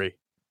it the 3.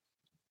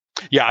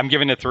 Yeah, I'm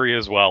giving it 3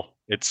 as well.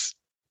 It's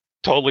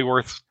totally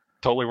worth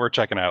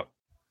checking out.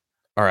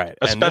 All right,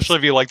 especially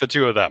if you like the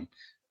two of them.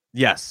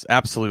 Yes,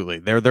 absolutely.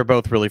 They're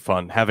both really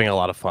fun. Having a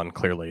lot of fun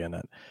clearly in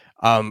it.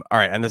 All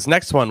right, and this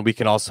next one we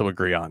can also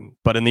agree on,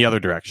 but in the other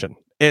direction.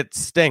 It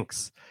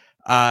stinks.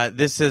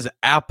 This is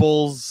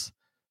Apple's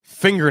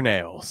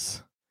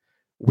Fingernails.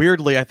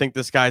 Weirdly, I think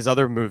this guy's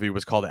other movie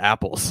was called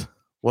Apples,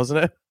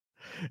 wasn't it?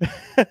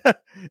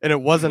 And it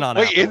wasn't on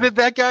Apple. Isn't it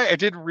that guy? I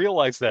didn't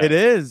realize that. It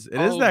is.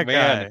 It is that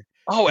guy.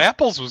 Oh,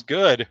 Apples was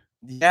good.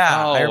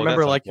 Yeah, I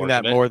remember liking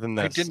that more than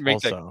this.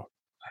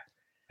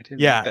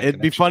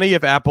 It'd be funny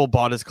if Apple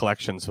bought his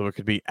collection, so it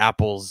could be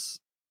Apple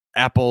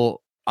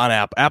on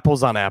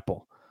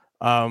Apple.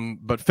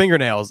 But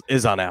Fingernails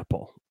is on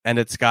Apple, and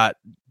it's got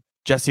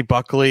Jesse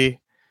Buckley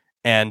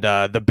and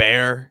the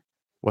Bear.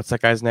 What's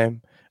that guy's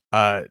name?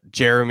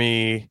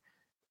 Jeremy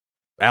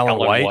Allen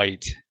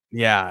White.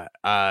 Yeah,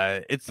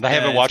 and I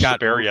haven't watched The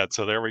Bear yet,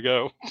 so there we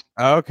go.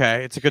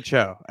 Okay, it's a good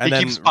show. And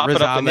he keeps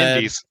popping up in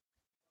indies.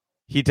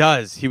 He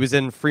does. He was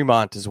in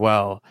Fremont as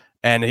well.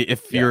 And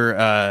if you're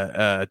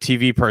a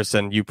TV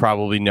person, you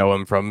probably know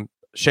him from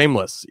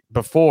Shameless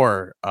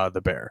before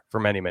The Bear for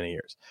many, many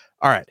years.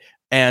 All right.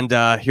 And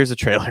here's a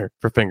trailer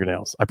for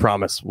Fingernails. I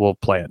promise we'll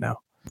play it now.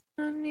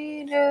 Have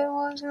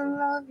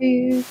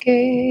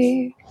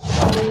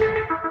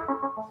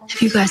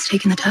you guys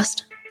taken the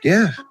test?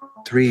 Yeah.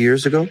 3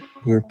 years ago,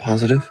 we were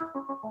positive.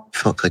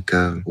 Felt like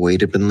a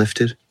weight had been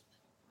lifted.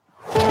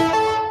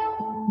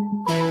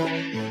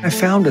 I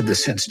founded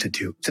this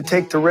institute to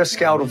take the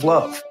risk out of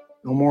love.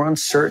 No more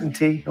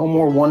uncertainty. No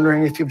more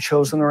wondering if you've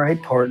chosen the right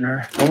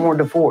partner. No more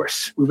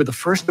divorce. We were the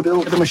first to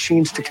build the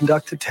machines to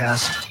conduct a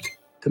test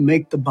to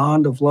make the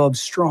bond of love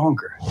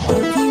stronger.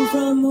 I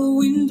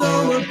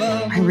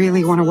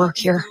really want to work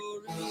here.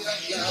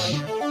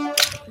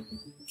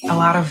 A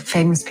lot of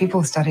famous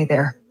people study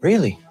there.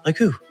 Really? Like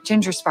who?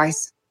 Ginger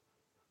Spice.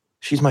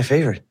 She's my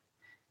favorite.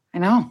 I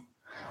know.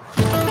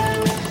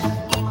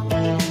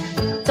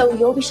 So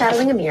you'll be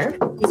shadowing Amir.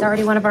 He's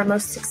already one of our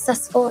most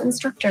successful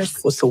instructors.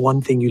 What's the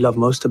one thing you love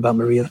most about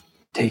Maria?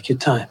 Take your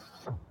time.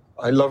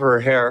 I love her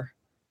hair.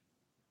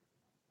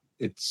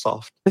 It's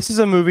soft. This is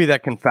a movie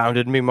that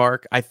confounded me,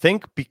 Mark. I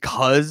think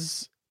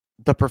because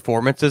the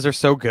performances are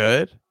so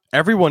good,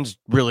 everyone's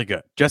really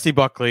good. Jesse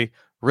Buckley,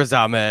 Riz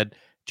Ahmed,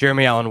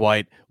 Jeremy Allen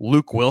White,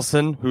 Luke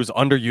Wilson, who's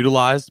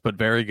underutilized but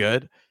very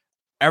good.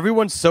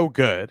 Everyone's so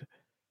good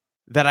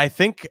that I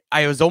think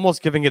I was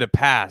almost giving it a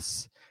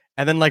pass.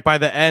 And then like by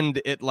the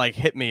end, it like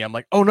hit me. I'm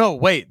like, oh no,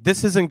 wait,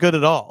 this isn't good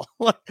at all.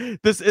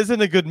 This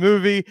isn't a good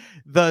movie.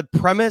 The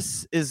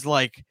premise is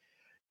like,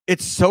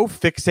 it's so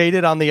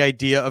fixated on the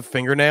idea of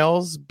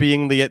fingernails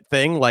being the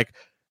thing. Like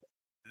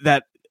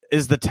that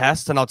is the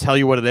test. And I'll tell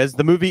you what it is.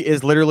 The movie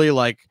is literally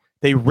like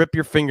they rip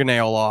your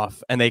fingernail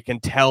off and they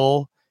can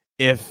tell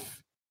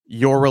if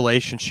your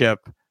relationship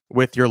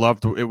with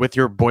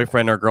your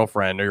boyfriend or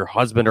girlfriend or your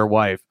husband or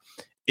wife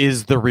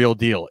is the real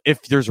deal,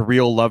 if there's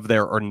real love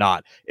there or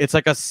not. It's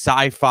like a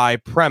sci-fi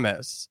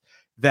premise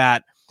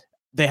that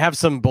they have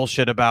some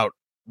bullshit about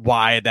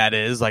why that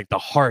is, like the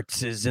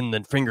heart is in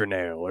the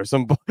fingernail or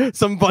some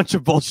bunch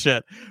of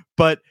bullshit,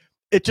 but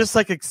it just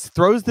like it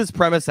throws this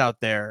premise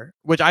out there,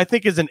 which I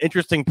think is an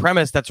interesting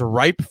premise that's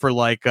ripe for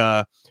like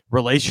a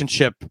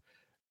relationship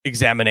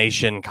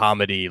examination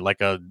comedy,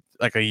 like a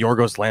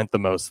Yorgos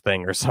Lanthimos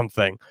thing or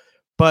something.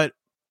 But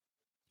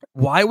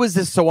why was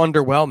this so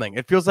underwhelming?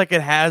 It feels like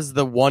it has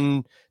the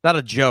one, not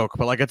a joke,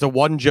 but like it's a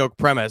one joke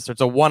premise.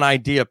 It's a one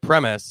idea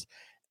premise.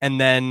 And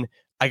then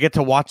I get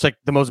to watch like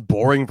the most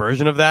boring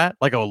version of that,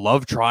 like a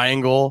love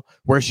triangle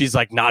where she's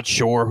like not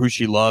sure who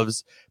she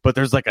loves, but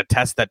there's like a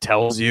test that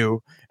tells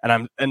you,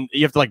 and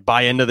you have to like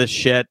buy into this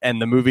shit.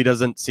 And the movie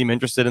doesn't seem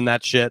interested in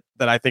that shit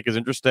that I think is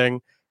interesting.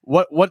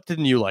 What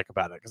didn't you like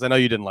about it? Because I know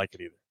you didn't like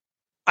it either.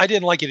 I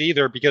didn't like it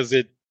either because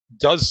it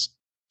does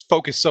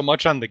focus so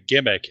much on the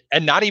gimmick,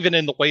 and not even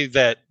in the way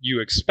that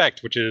you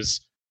expect, which is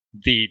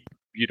the,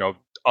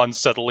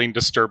 unsettling,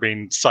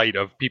 disturbing sight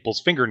of people's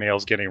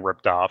fingernails getting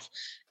ripped off,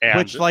 and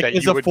which like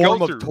is a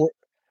form of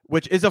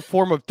which is a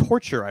form of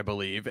torture, I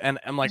believe. And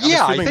I'm like, I'm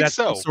assuming that's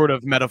some sort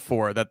of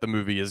metaphor that the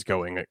movie is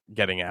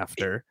getting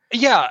after.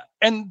 Yeah,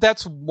 and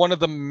that's one of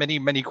the many,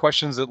 many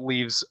questions it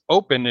leaves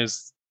open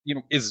is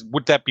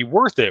would that be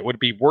worth it? Would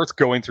it be worth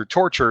going through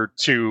torture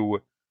to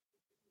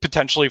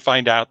potentially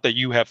find out that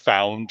you have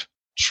found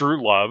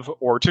true love,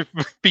 or to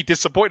be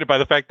disappointed by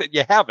the fact that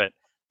you haven't?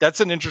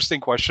 That's an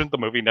interesting question. The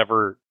movie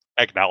never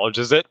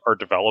acknowledges it or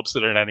develops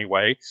it in any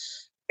way.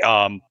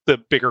 The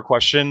bigger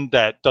question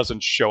that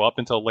doesn't show up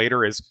until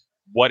later is,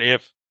 what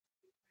if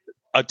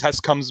a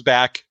test comes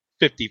back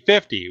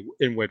 50-50,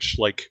 in which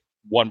like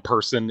one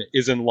person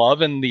is in love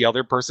and the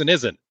other person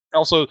isn't?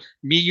 Also,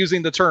 me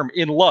using the term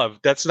in love,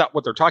 that's not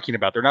what they're talking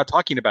about. They're not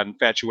talking about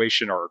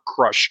infatuation or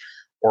crush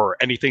or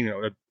anything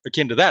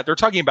akin to that. They're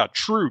talking about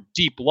true,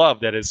 deep love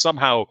that is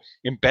somehow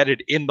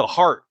embedded in the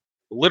heart,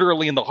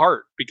 literally in the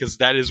heart, because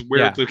that is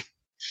where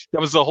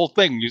that was the whole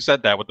thing. You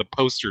said that with the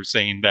poster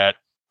saying that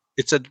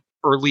it said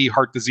early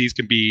heart disease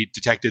can be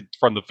detected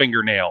from the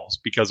fingernails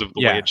because of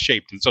the way it's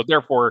shaped. And so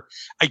therefore,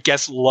 I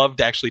guess love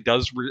actually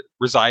does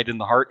reside in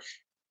the heart.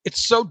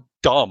 It's so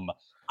dumb.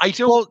 I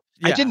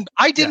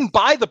didn't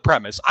buy the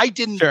premise. I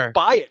didn't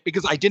buy it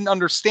because I didn't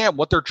understand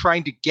what they're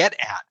trying to get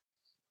at.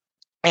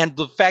 And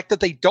the fact that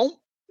they don't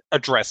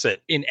address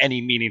it in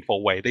any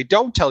meaningful way, they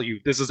don't tell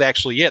you this is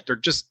actually it. They're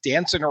just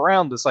dancing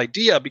around this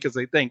idea because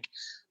they think,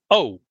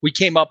 oh, we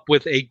came up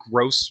with a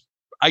gross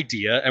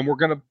idea and we're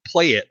going to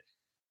play it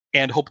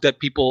and hope that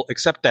people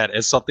accept that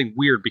as something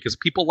weird, because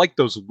people like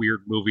those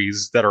weird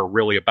movies that are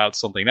really about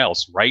something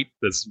else, right?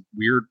 This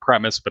weird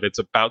premise, but it's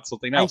about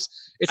something else.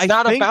 It's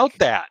not about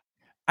that.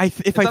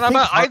 It's not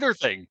about either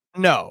thing.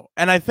 No.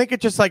 And I think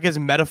it just like is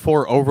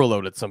metaphor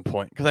overload at some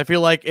point, because I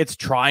feel like it's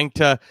trying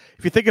to,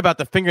 if you think about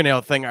the fingernail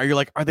thing,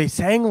 are they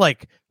saying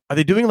like, are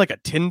they doing like a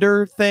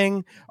Tinder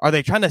thing? Are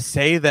they trying to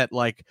say that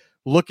like,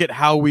 look at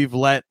how we've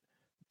let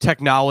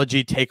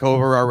technology take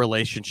over our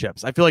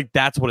relationships? I feel like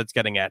that's what it's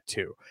getting at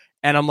too.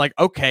 And I'm like,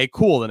 okay,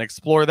 cool, then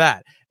explore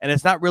that. And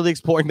it's not really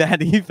exploring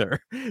that either.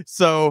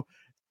 So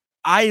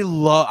I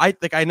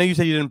know you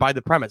said you didn't buy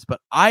the premise,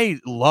 but I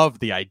love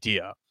the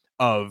idea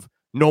of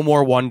no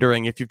more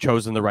wondering if you've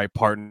chosen the right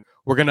partner.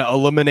 We're going to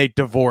eliminate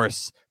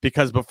divorce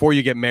because before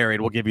you get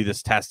married, we'll give you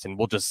this test and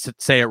we'll just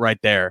say it right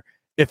there.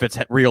 If it's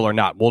real or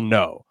not, we'll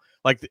know.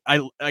 Like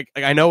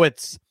I know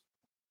it's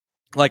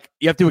like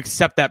you have to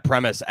accept that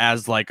premise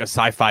as like a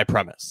sci-fi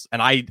premise.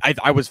 And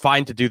I was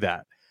fine to do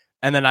that.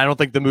 And then I don't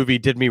think the movie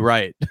did me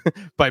right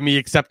by me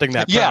accepting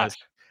that premise.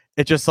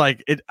 It just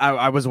like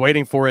I was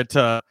waiting for it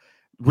to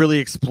really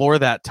explore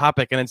that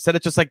topic, and instead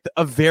it's just like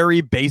a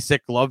very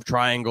basic love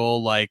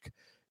triangle, like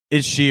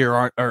is she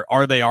or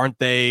are they, aren't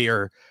they?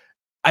 Or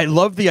I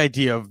love the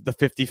idea of the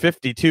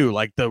 50-50 too,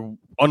 like the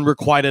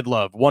unrequited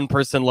love. One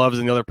person loves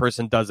and the other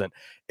person doesn't.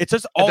 It's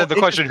just all. And then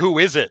the question, who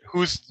is it?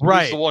 Who's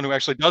right. the one who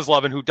actually does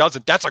love and who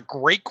doesn't? That's a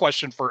great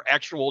question for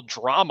actual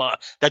drama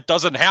that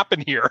doesn't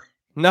happen here.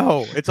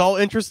 No, it's all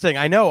interesting.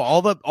 I know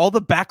all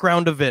the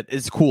background of it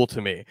is cool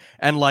to me,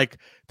 and like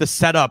the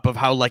setup of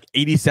how like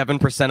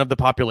 87% of the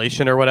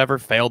population or whatever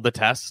failed the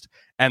test,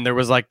 and there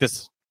was like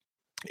this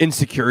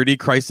insecurity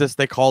crisis,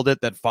 they called it,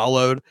 that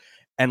followed.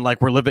 And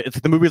like we're living,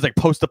 the movie is like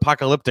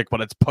post-apocalyptic,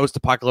 but it's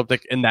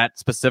post-apocalyptic in that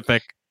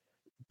specific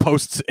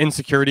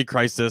post-insecurity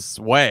crisis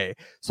way.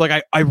 So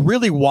like I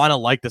really want to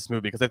like this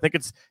movie because I think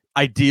its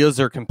ideas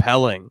are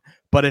compelling,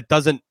 but it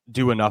doesn't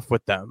do enough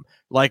with them.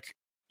 Like,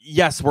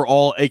 yes, we're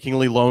all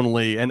achingly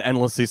lonely and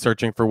endlessly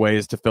searching for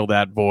ways to fill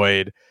that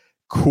void.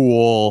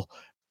 Cool.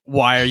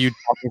 Why are you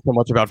talking so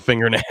much about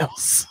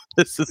fingernails?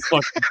 This is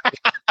fucking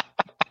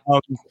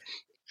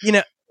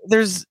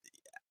there's,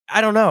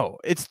 I don't know.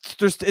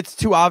 It's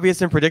too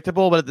obvious and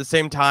predictable, but at the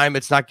same time,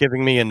 it's not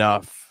giving me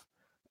enough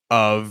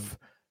of,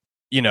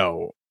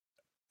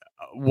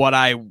 what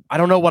I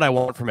don't know what I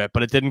want from it,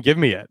 but it didn't give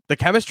me it. The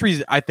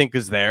chemistry, I think,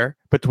 is there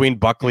between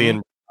Buckley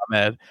and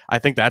Ahmed. I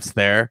think that's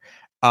there.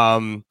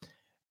 And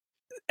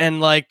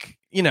like,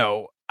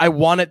 I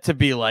want it to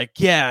be like,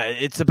 yeah,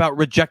 it's about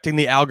rejecting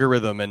the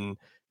algorithm and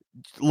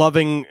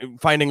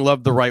finding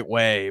love the right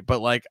way. But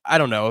like, I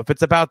don't know if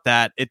it's about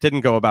that. It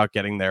didn't go about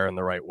getting there in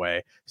the right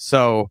way.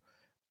 So,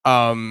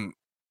 I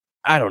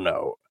don't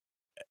know.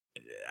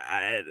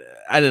 I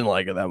didn't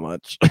like it that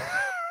much.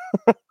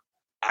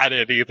 I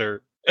didn't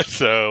either.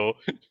 So,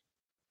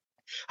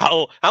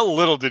 how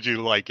little did you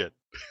like it?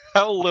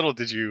 How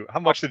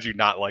much did you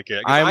not like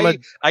it?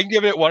 I can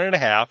give it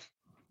 1.5.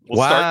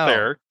 We'll start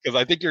there because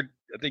I think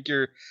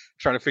you're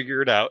trying to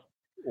figure it out.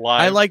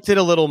 Live. I liked it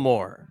a little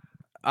more,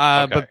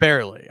 but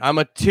barely. I'm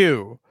a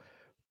 2,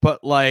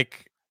 but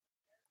like,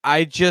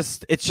 it's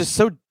just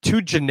so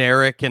too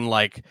generic, and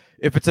like,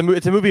 if it's a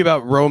movie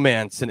about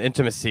romance and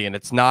intimacy, and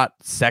it's not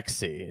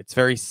sexy. It's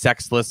very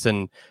sexless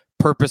and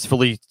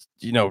purposefully,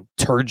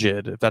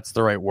 turgid, if that's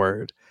the right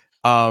word.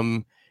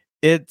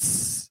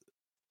 It's,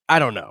 I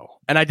don't know,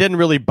 and I didn't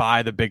really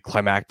buy the big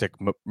climactic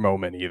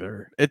moment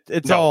either.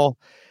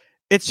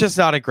 It's just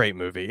not a great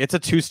movie. It's a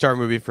 2-star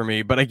movie for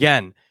me, but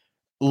again,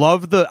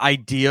 love the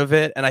idea of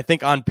it, and I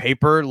think on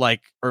paper,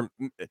 like, or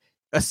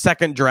a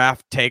second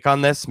draft take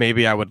on this,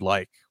 maybe I would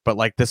like, but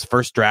like this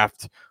first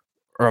draft,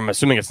 or I'm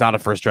assuming it's not a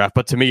first draft,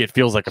 but to me it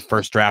feels like a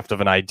first draft of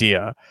an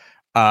idea,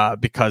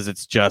 because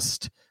it's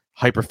just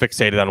hyper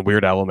fixated on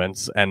weird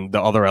elements, and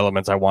the other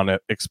elements I want to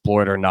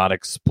exploit are not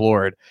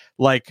explored.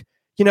 Like,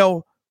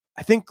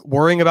 I think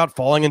worrying about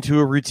falling into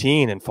a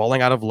routine and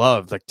falling out of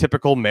love, like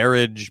typical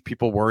marriage,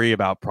 people worry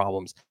about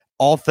problems,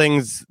 all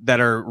things that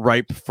are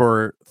ripe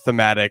for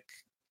thematic,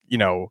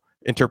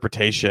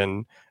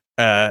 interpretation,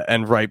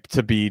 and ripe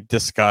to be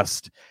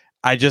discussed.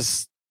 I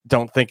just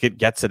don't think it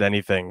gets at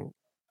anything.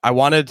 I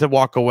wanted to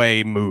walk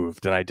away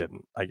moved, and I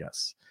didn't, I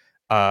guess.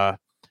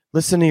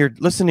 Listen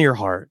to your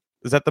heart.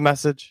 Is that the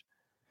message?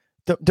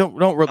 Don't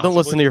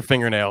listen to your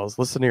fingernails.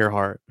 Listen to your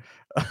heart.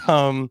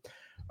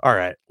 All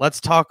right,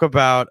 let's talk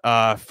about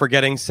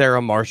Forgetting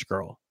Sarah Marsh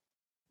Girl.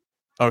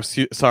 Oh,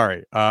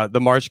 sorry. The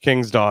Marsh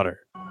King's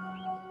daughter.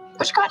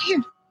 What you got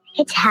here?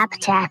 It's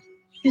habitat.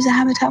 Who's a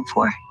habitat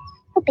for?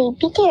 A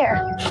baby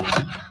deer.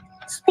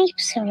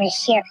 Sleeps over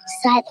here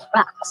beside the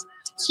rocks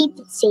to keep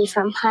it safe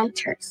from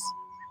hunters.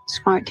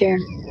 Smart deer.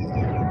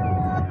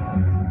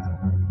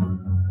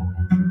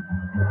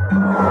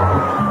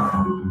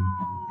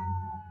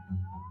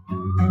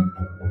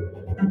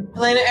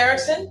 Elena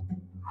Erickson?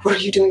 What are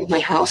you doing with my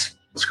house?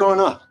 What's going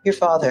on? Your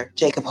father,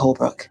 Jacob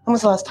Holbrook. When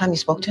was the last time you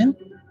spoke to him?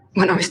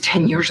 When I was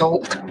 10 years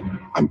old.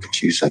 I'm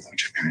confused. I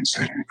thought your parents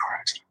died in a car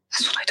accident.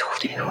 That's what I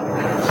told you.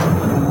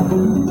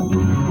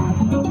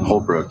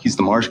 Holbrook, he's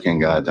the Marsh King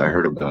guy that I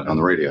heard about on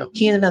the radio.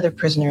 He and another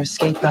prisoner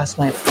escaped last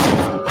night.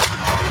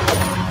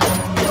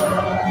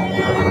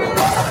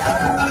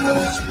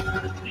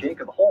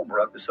 Jacob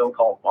Holbrook, the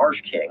so-called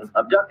Marsh King,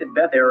 abducted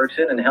Beth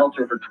Erickson and held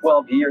her for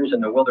 12 years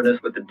in the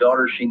wilderness with the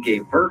daughter she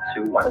gave birth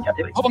to while in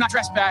captivity. Hope I'm not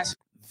trespass.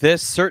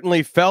 This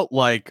certainly felt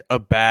like a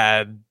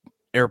bad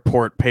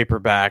airport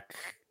paperback,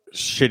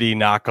 shitty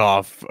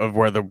knockoff of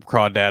Where the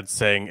Crawdads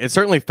Sing. It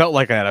certainly felt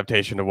like an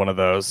adaptation of one of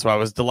those. So I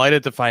was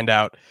delighted to find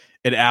out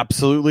it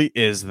absolutely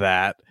is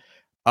that.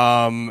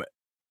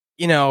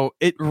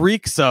 It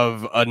reeks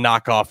of a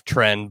knockoff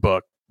trend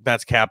book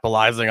that's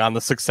capitalizing on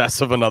the success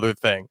of another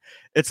thing.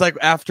 It's like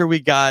after we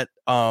got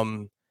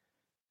Gone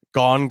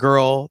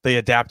Girl, they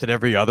adapted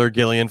every other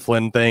Gillian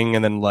Flynn thing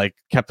and then like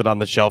kept it on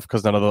the shelf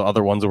because none of the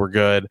other ones were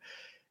good.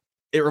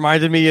 It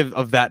reminded me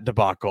of that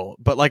debacle.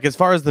 But like as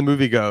far as the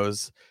movie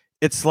goes,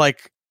 it's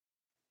like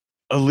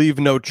a leave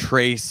no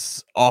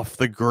trace, off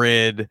the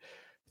grid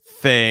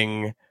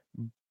thing,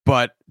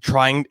 but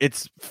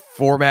it's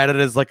formatted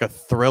as like a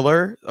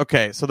thriller.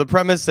 Okay, so the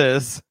premise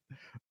is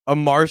a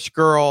Marsh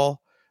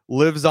girl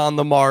lives on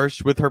the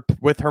marsh with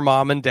her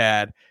mom and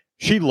dad.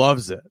 She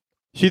loves it.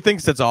 She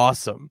thinks it's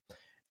awesome.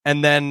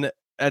 And then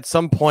at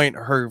some point,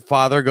 her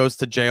father goes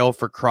to jail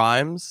for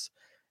crimes.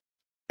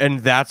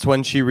 And that's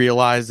when she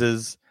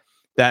realizes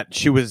that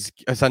she was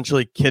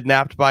essentially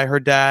kidnapped by her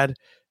dad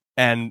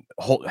and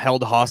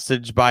held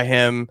hostage by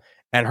him.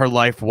 And her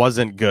life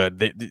wasn't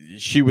good.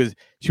 She was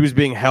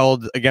being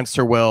held against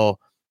her will,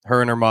 her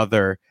and her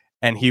mother.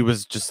 And he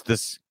was just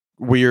this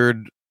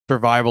weird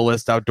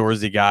survivalist,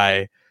 outdoorsy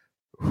guy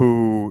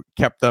who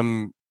kept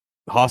them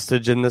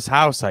hostage in this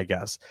house, I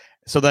guess.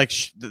 So like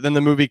then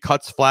the movie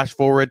cuts flash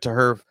forward to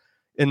her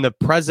in the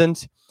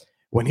present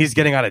when he's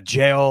getting out of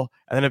jail,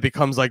 and then it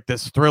becomes like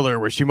this thriller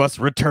where she must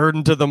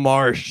return to the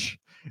marsh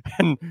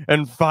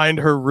and find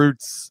her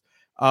roots.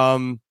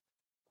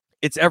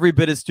 It's every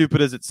bit as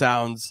stupid as it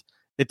sounds.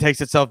 It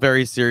takes itself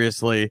very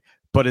seriously,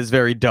 but is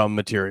very dumb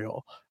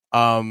material.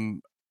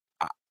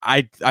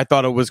 I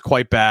thought it was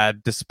quite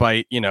bad,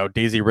 despite,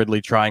 Daisy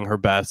Ridley trying her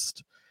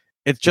best.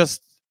 It's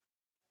just,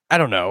 I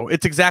don't know.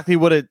 It's exactly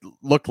what it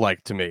looked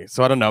like to me.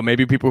 So I don't know.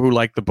 Maybe people who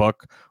like the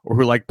book or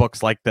who like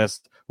books like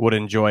this would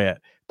enjoy it.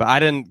 But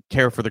I didn't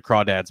care for the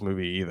Crawdads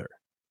movie either.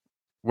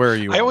 Where are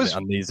you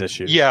on these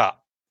issues? Yeah.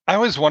 I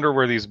always wonder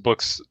where these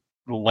books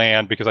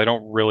land because I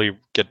don't really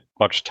get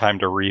much time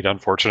to read,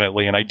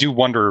 unfortunately. And I do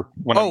wonder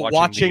when I'm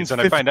watching these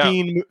and 15, I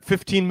find out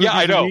 15 movies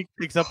I know. a week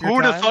takes up your Who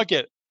would have time? thunk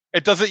it?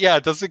 It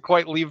doesn't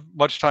quite leave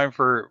much time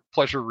for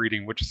pleasure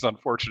reading, which is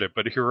unfortunate,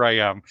 but here I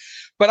am.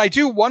 But I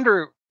do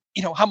wonder,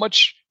 how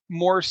much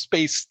more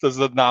space does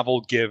the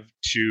novel give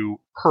to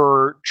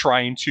her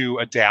trying to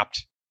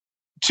adapt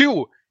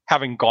to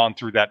having gone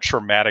through that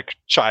traumatic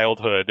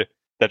childhood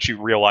that she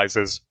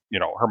realizes,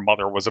 her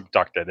mother was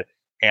abducted.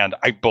 And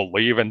I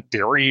believe in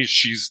theory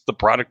she's the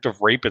product of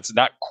rape. It's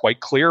not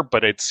quite clear,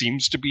 but it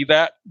seems to be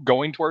that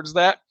going towards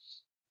that.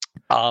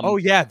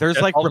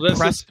 There's like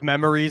repressed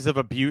memories of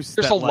abuse.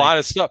 There's a lot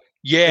of stuff.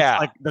 Yeah.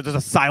 Like there's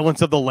a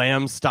Silence of the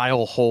Lambs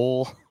style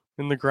hole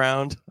in the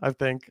ground, I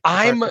think.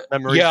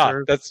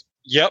 There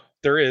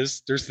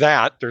is. There's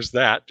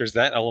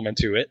that element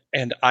to it.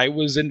 And I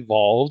was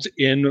involved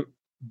in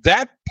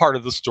that part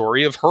of the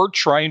story of her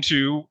trying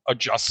to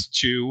adjust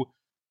to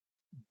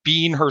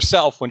being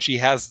herself when she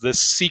has this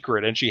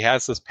secret and she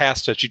has this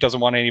past that she doesn't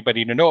want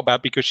anybody to know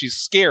about because she's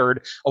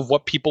scared of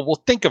what people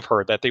will think of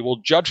her, that they will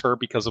judge her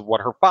because of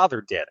what her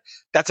father did.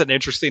 That's an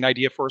interesting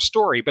idea for a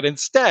story. But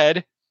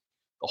instead,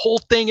 the whole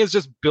thing is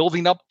just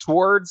building up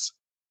towards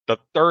the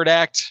third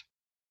act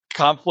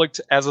conflict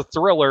as a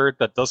thriller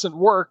that doesn't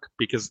work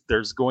because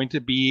there's going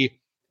to be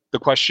the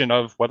question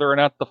of whether or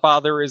not the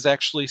father is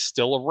actually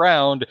still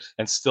around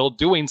and still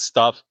doing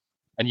stuff.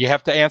 And you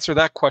have to answer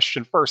that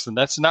question first. And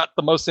that's not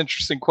the most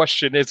interesting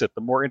question, is it?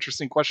 The more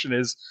interesting question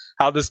is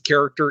how this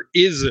character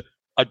is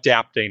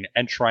adapting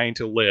and trying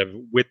to live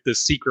with the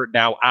secret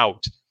now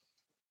out.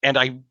 And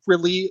I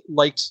really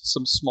liked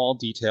some small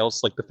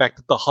details, like the fact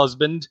that the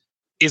husband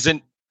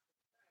isn't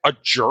a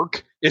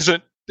jerk,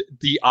 isn't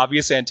the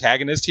obvious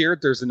antagonist here.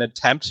 There's an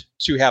attempt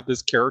to have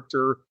this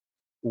character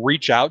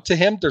reach out to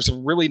him. There's a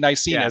really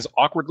nice scene, as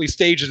awkwardly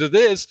staged as it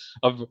is,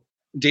 of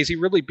Daisy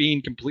Ridley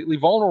being completely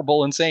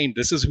vulnerable and saying,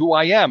 this is who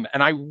I am.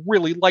 And I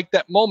really like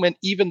that moment,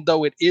 even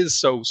though it is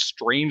so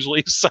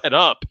strangely set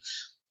up.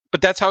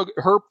 But that's how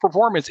her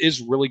performance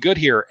is really good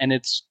here. And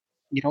it's,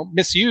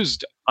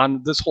 misused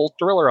on this whole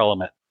thriller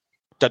element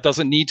that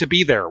doesn't need to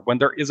be there when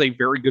there is a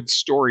very good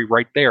story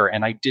right there.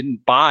 And I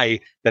didn't buy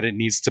that it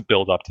needs to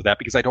build up to that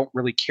because I don't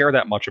really care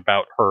that much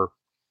about her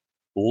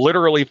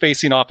literally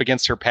facing off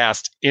against her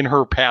past in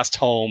her past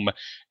home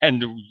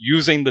and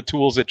using the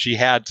tools that she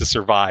had to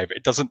survive.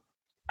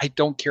 I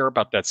don't care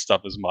about that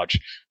stuff as much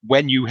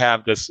when you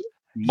have this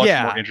much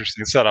more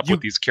interesting setup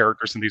with these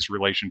characters and these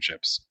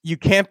relationships. You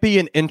can't be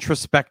an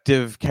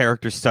introspective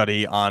character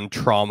study on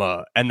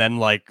trauma and then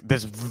like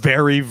this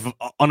very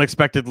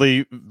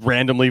unexpectedly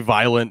randomly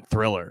violent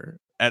thriller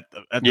at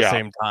the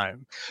same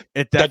time.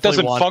 That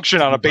doesn't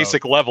function on a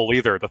basic level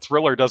either. The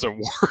thriller doesn't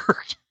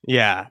work.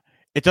 Yeah.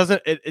 It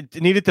doesn't.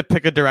 It needed to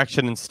pick a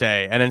direction and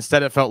stay, and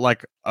instead it felt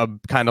like a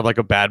kind of like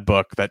a bad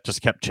book that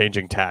just kept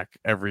changing tack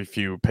every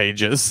few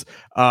pages.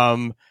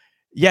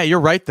 Yeah, you're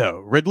right though.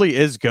 Ridley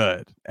is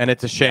good, and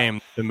it's a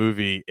shame the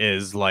movie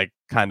is like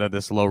kind of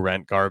this low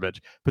rent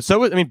garbage. But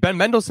Ben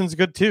Mendelsohn's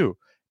good too,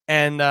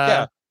 and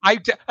I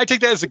take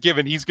that as a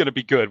given. He's going to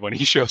be good when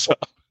he shows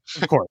up.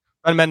 Of course,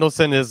 Ben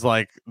Mendelsohn is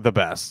like the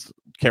best.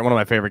 One of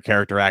my favorite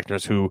character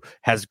actors who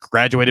has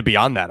graduated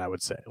beyond that. I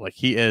would say, like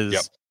he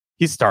is.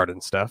 He's starred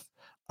in stuff.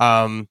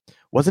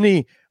 Wasn't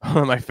he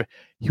one of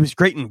he was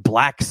great in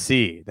Black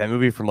Sea, that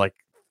movie from like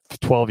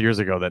 12 years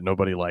ago that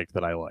nobody liked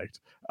that I liked.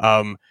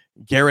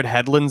 Garrett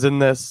Hedlund's in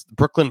this.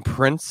 Brooklyn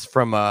Prince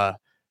from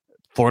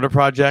Florida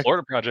Project.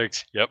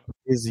 Yep.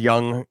 Is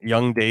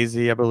young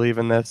Daisy, I believe,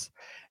 in this.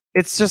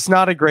 It's just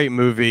not a great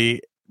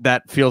movie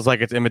that feels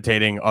like it's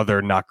imitating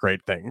other not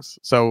great things.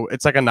 So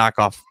it's like a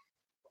knockoff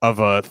of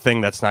a thing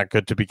that's not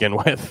good to begin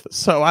with.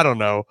 So I don't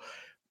know.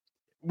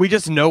 We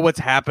just know what's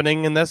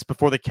happening in this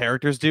before the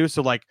characters do.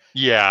 So like,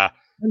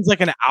 it's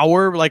like an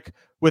hour, like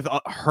with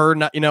her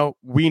not,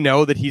 we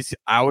know that he's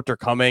out or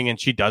coming and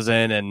she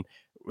doesn't, and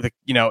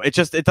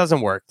it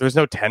doesn't work. There's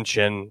no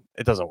tension.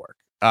 It doesn't work.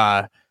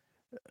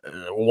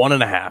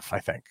 1.5, I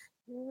think.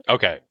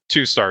 Okay,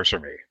 2 stars for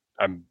me.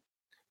 I'm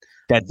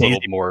that a little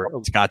more.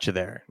 Got you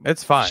there.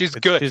 It's fine. She's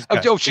good.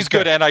 She's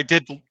good. And I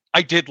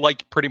did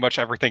like pretty much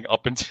everything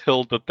up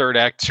until the third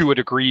act to a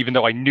degree, even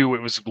though I knew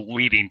it was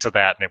leading to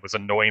that, and it was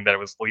annoying that it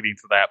was leading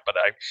to that. But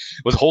I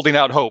was holding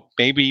out hope.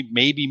 Maybe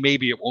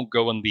it won't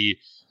go in the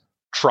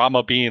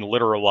trauma being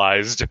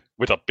literalized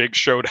with a big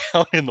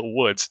showdown in the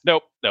woods.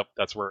 Nope.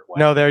 That's where it went.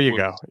 No, there you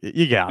go.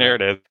 You got there.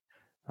 It It is.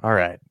 All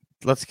right.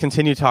 Let's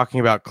continue talking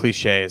about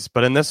cliches,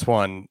 but in this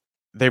one,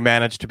 they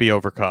managed to be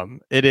overcome.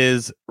 It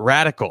is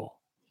radical.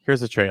 Here's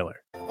the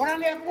trailer.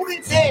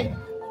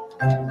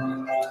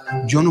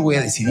 Yo no voy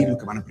a decidir lo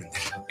que van a aprender.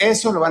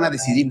 Eso lo van a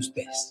decidir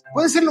ustedes.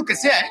 Puede ser lo que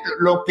sea, ¿eh?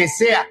 Lo que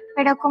sea.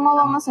 Pero ¿cómo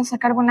vamos a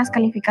sacar buenas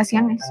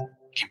calificaciones?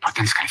 ¿Qué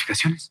importan las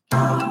calificaciones?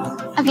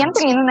 ¿Habían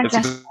tenido una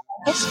clase?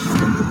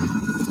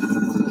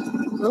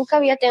 Nunca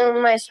había tenido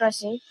un maestro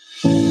así.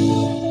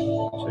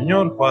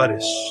 Señor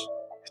Juárez,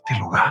 este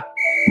lugar.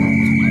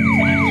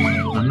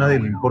 A nadie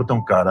le importa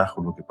un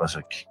carajo lo que pasa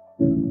aquí.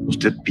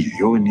 ¿Usted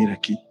pidió venir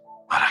aquí?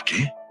 ¿Para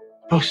qué?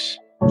 Pues,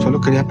 solo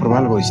quería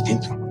probar algo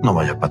distinto. No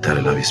vaya a patear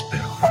el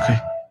avispero, ¿ok?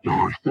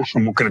 No,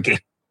 ¿cómo cree que?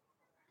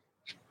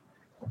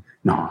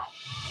 No.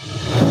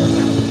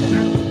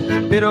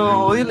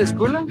 Pero hoy en la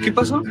escuela, ¿qué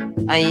pasó?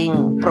 Hay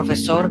un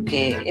profesor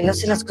que él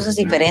hace las cosas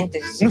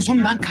diferentes. No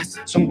son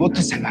bancas, son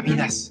botes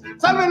salvavidas.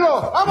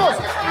 ¡Sálvenlo! ¡Vamos!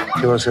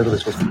 ¿Qué va a hacer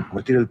después?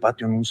 ¿Convertir el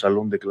patio en un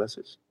salón de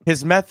clases?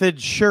 His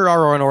methods sure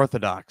are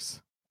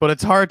unorthodox, but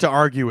it's hard to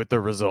argue with the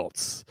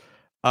results.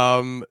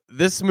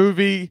 This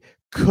movie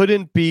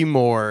couldn't be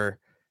more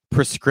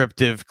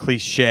prescriptive,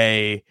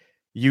 cliche,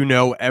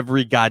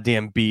 every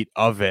goddamn beat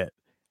of it,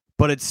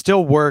 but it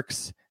still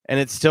works and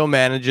it still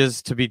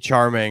manages to be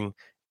charming.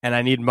 And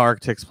I need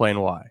Mark to explain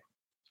why.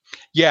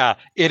 Yeah,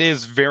 it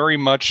is very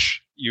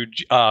much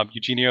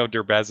Eugenio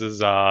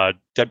Derbez's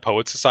Dead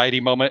Poet Society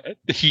moment.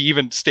 He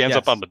even stands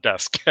up on the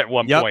desk at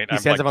one point. He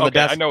stands up on the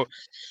desk. I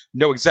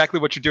know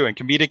exactly what you're doing.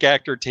 Comedic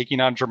actor taking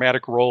on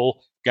dramatic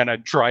role, gonna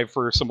drive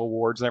for some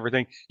awards and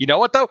everything. You know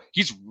what though?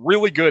 He's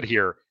really good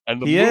here,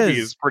 and the movie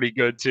is pretty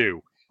good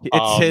too.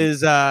 It's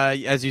his,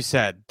 as you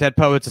said, Dead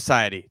Poet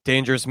Society,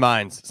 Dangerous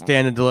Minds,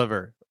 Stand and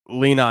Deliver,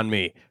 Lean on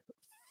Me,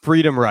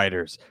 Freedom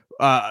Writers.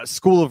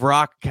 School of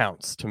Rock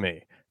counts to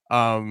me.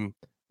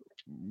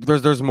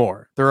 There's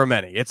more. There are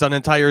many. It's an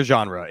entire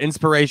genre.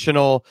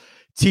 Inspirational.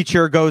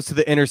 Teacher goes to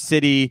the inner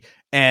city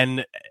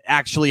and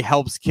actually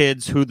helps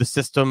kids who the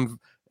system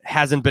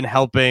hasn't been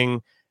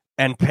helping,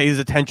 and pays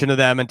attention to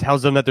them and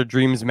tells them that their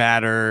dreams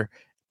matter,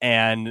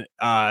 and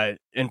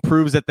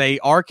proves that they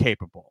are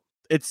capable.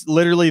 It's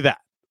literally that.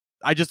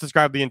 I just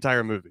described the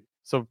entire movie.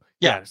 So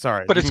yeah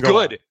sorry. But it's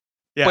good.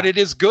 Yeah. But it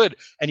is good.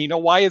 And you know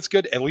why it's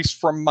good? At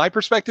least from my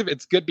perspective,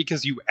 it's good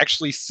because you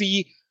actually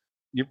see,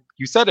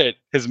 you said it,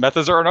 his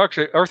methods are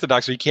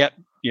unorthodox, so you can't,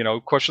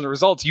 question the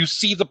results. You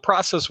see the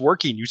process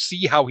working. You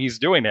see how he's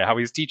doing it, how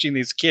he's teaching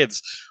these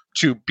kids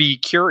to be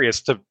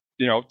curious, to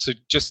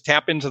just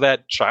tap into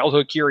that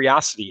childhood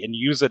curiosity and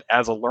use it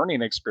as a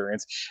learning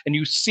experience. And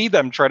you see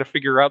them try to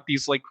figure out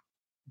these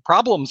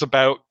problems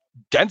about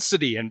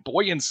density and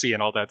buoyancy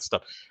and all that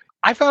stuff.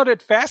 I found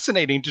it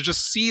fascinating to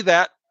just see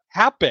that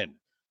happen.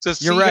 To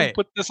see him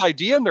put this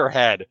idea in their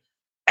head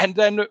and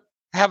then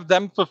have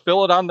them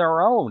fulfill it on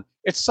their own.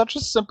 It's such a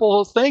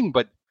simple thing,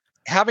 but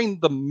having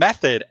the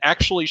method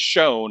actually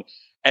shown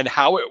and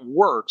how it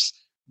works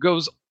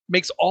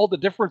makes all the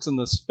difference in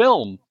this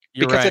film.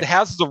 Because it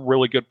has the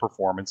really good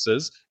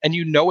performances and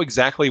you know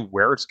exactly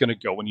where it's going to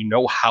go and you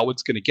know how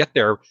it's going to get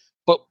there.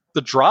 But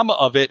the drama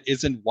of it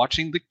is in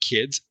watching the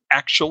kids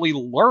actually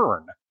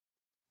learn.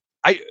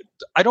 I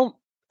don't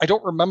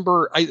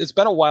remember. It's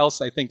been a while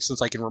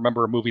since I can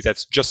remember a movie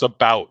that's just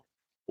about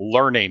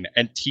learning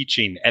and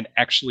teaching and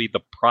actually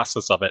the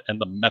process of it and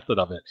the method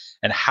of it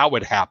and how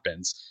it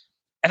happens.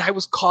 And I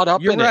was caught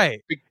up in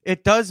it.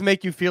 It does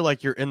make you feel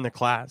like you're in the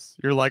class.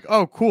 You're like,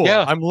 oh, cool.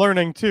 Yeah. I'm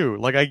learning too.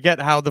 I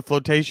get how the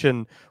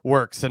flotation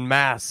works and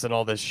mass and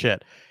all this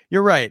shit.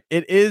 You're right.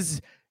 It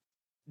is,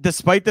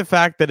 despite the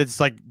fact that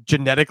it's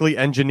genetically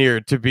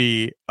engineered to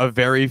be a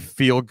very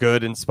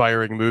feel-good,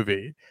 inspiring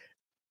movie.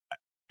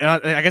 And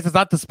I guess it's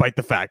not despite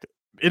the fact.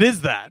 It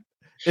is that.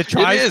 It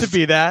tries to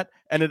be that,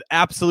 and it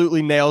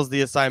absolutely nails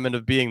the assignment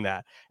of being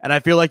that. And I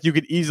feel like you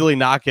could easily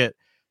knock it,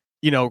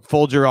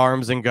 fold your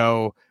arms and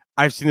go,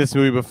 I've seen this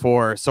movie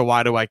before, so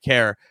why do I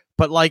care?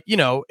 But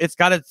it's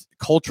got its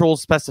cultural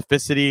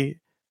specificity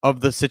of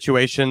the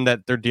situation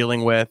that they're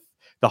dealing with,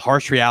 the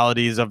harsh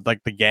realities of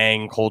the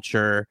gang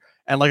culture.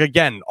 And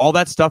again, all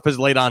that stuff is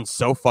laid on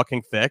so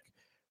fucking thick.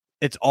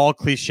 It's all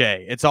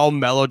cliche. It's all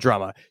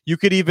melodrama. You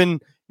could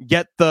even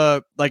get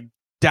the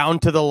down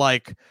to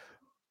the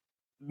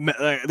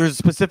there's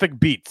specific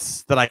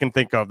beats that I can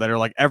think of that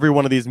are every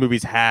one of these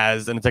movies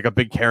has, and it's a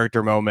big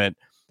character moment.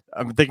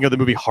 I'm thinking of the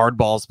movie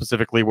Hardball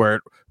specifically, where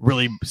it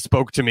really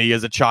spoke to me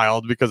as a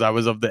child because I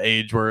was of the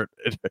age where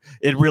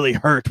it really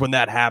hurt when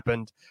that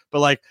happened. But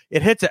like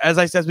it hits,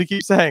 as we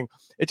keep saying,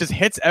 it just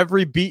hits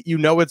every beat you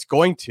know it's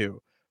going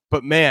to.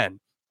 But man,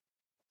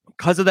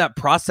 because of that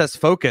process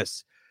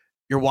focus,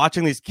 you're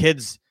watching these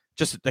kids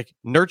just like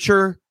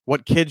nurture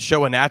what kids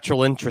show a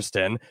natural interest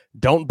in.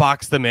 Don't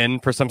box them in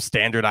for some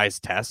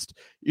standardized test.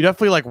 You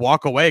definitely like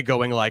walk away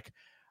going like,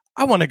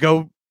 I want to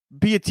go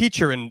be a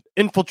teacher and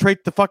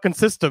infiltrate the fucking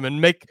system and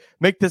make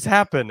this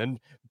happen and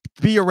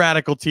be a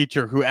radical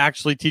teacher who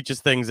actually teaches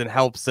things and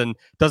helps and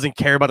doesn't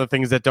care about the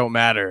things that don't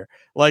matter.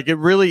 Like it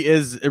really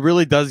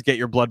does get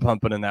your blood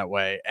pumping in that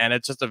way. And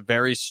it's just a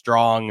very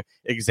strong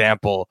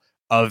example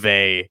of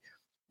a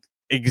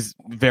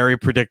very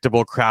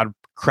predictable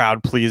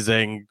crowd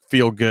pleasing,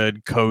 feel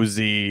good,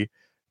 cozy,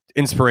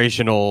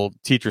 inspirational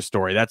teacher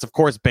story. That's of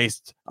course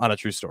based on a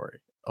true story,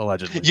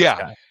 allegedly.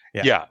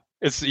 Yeah.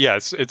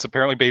 It's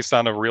apparently based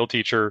on a real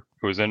teacher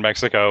who was in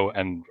Mexico,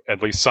 and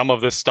at least some of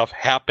this stuff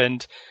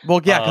happened.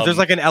 Well, yeah, because there's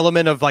like an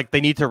element of like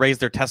they need to raise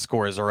their test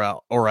scores or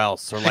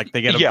else like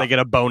they get they get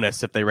a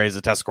bonus if they raise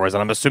the test scores,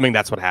 and I'm assuming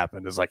that's what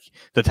happened. Is like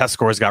the test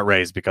scores got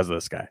raised because of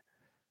this guy.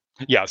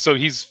 Yeah, so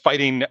he's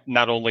fighting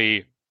not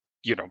only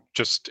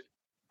just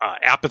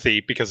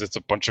apathy because it's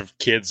a bunch of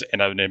kids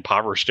in an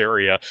impoverished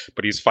area,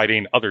 but he's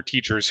fighting other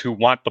teachers who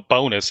want the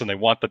bonus and they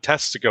want the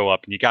tests to go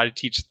up, and you got to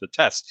teach the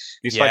test.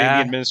 He's fighting the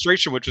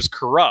administration, which is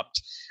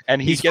corrupt,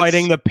 and he's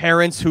fighting the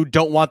parents who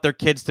don't want their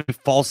kids to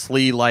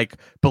falsely like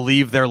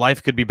believe their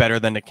life could be better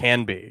than it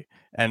can be,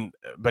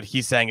 but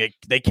he's saying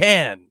they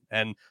can,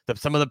 and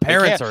some of the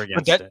parents are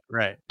against it,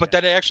 right? But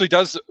that actually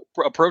does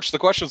approach the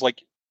questions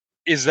like,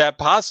 is that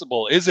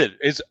possible?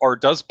 Or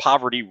does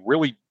poverty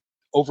really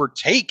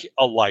overtake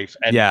a life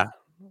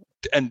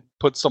and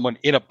put someone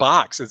in a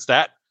box? Is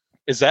that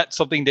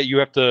something that you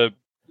have to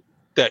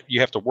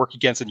work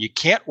against, and you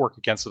can't work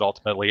against it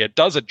ultimately? It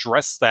does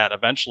address that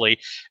eventually.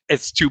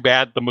 It's too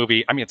bad the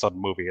movie, it's a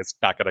movie, it's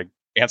not going to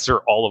answer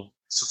all of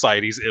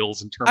society's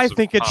ills in terms of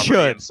think it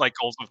should and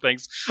cycles of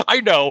things. I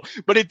know,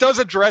 but it does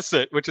address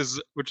it, which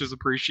is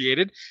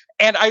appreciated.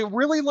 And I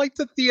really like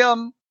that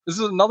this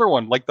is another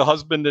one, like the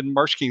husband in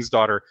Marsh King's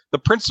Daughter, the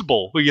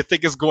principal who you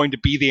think is going to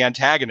be the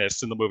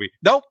antagonist in the movie.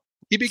 Nope,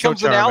 he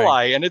becomes an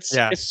ally, and it's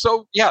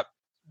so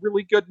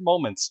really good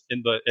moments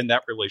in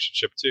that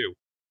relationship too.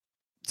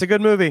 It's a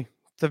good movie.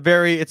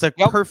 It's a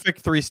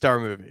perfect 3-star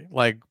movie,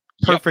 like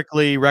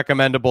perfectly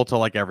recommendable to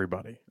like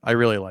everybody. I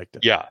really liked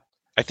it.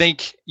 I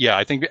think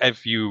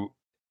if you.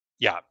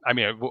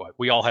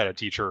 We all had a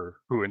teacher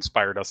who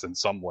inspired us in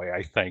some way,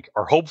 I think,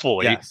 or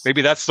hopefully.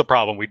 Maybe that's the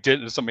problem. We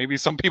didn't. So maybe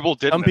some people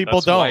didn't. Some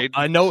people don't.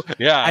 I know.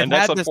 Yeah, and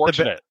that's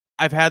unfortunate.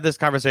 I've had this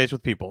conversation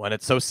with people, and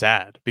it's so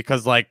sad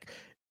because, like,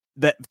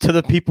 that to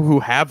the people who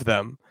have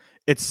them,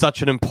 it's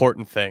such an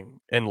important thing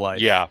in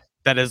life. Yeah,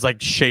 that has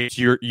like shaped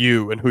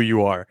you and who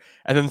you are,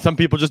 and then some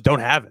people just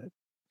don't have it,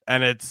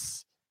 and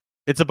it's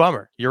a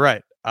bummer. You're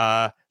right.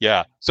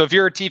 So if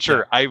you're a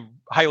teacher, I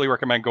highly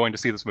recommend going to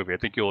see this movie. I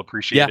think you'll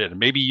appreciate it, and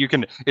maybe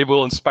it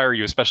will inspire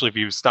you, especially if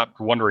you've stopped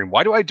wondering,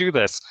 why do I do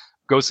this?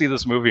 Go see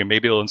this movie, and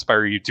maybe it'll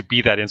inspire you to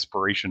be that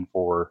inspiration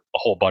for a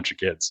whole bunch of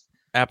kids.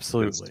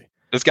 Absolutely.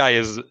 This guy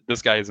is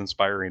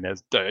inspiring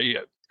as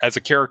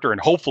a character, and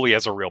hopefully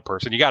as a real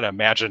person. You got to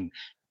imagine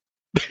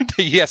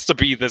he has to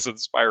be this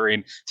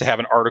inspiring to have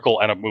an article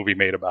and a movie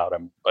made about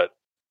him. But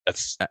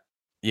that's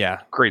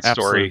great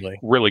story. Absolutely.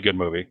 Really good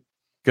movie.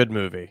 Good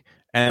movie.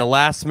 And the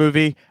last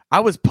movie,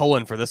 I was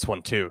pulling for this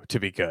one too to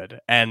be good.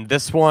 And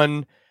this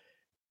one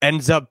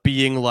ends up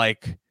being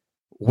like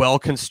well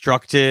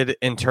constructed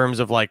in terms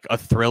of like a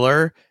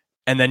thriller.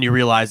 And then you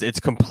realize it's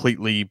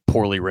completely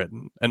poorly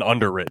written and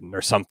underwritten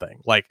or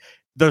something. Like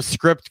the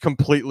script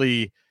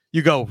completely,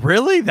 you go,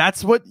 really?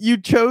 That's what you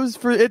chose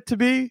for it to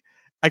be?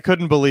 I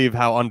couldn't believe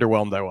how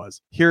underwhelmed I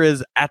was. Here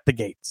is At the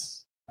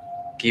Gates.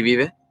 ¿Aquí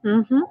vive?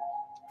 Mm-hmm.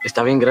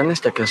 Está bien grande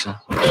esta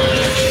casa.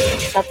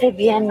 Estate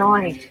bien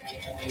hoy.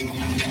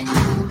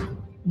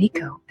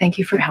 Nico, thank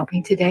you for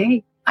helping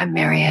today. I'm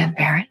Marianne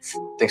Barretts.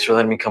 Thanks for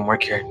letting me come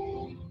work here.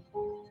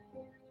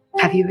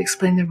 Have you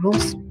explained the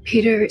rules?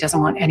 Peter doesn't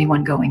want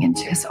anyone going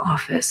into his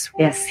office.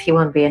 Yes, he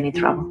won't be any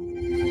trouble.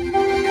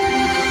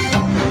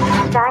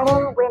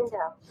 Dining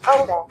window,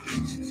 open.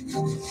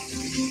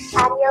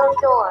 Patio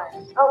door,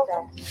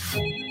 open.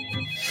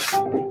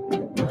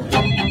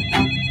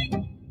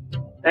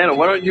 Anna,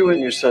 why don't you and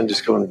your son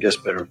just go in the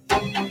guest bedroom?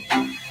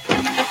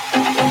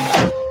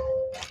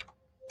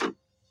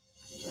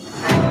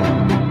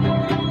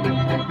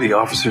 The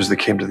officers that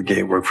came to the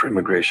gate work for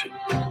immigration.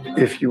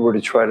 If you were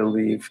to try to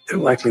leave, they're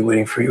likely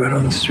waiting for you out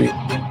on the street.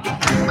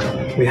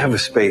 We have a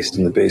space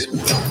in the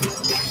basement,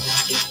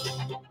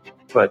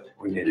 but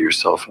we need your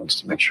cell phones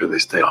to make sure they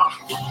stay off.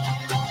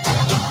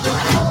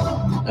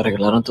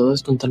 ¿Arreglaron todo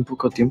esto en tan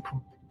poco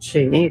tiempo?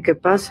 Sí, ¿qué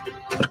pasa?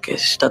 Porque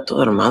está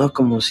todo armado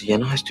como si ya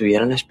nos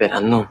estuvieran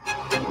esperando.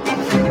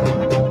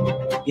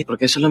 ¿Y por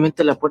qué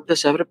solamente la puerta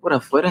se abre por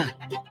afuera?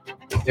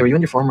 Were you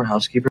and your former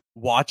housekeeper?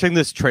 Watching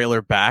this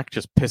trailer back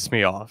just pissed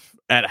me off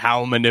at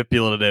how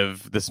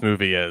manipulative this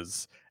movie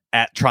is.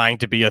 at trying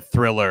to be a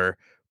thriller,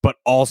 but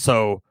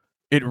also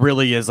it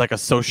really is like a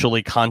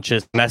socially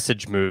conscious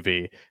message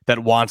movie that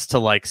wants to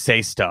like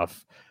say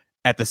stuff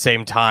at the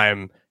same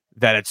time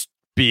that it's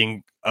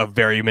being a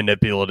very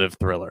manipulative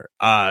thriller.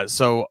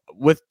 So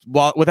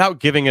without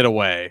giving it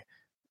away,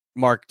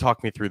 Mark,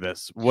 talk me through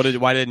this.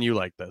 Why didn't you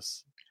like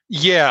this?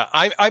 Yeah,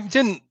 I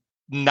didn't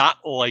not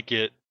like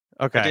it.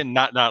 Okay. I did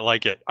not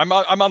like it. I'm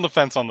on the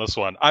fence on this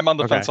one. I'm on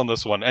the fence on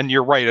this one. And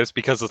you're right. It's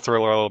because the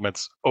thriller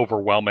element's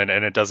overwhelming,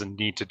 and it doesn't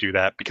need to do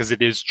that because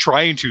it is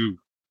trying to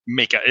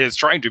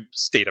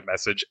state a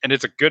message, and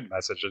it's a good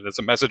message, and it's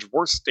a message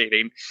worth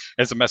stating, and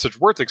it's a message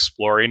worth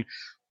exploring.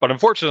 But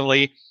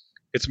unfortunately,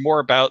 it's more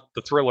about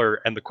the thriller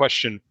and the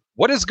question,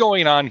 what is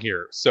going on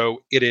here?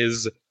 So it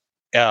is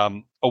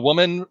a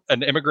woman,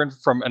 an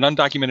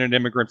undocumented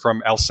immigrant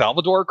from El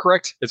Salvador,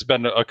 correct? It's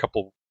been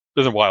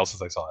a while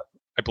since I saw it.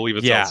 I believe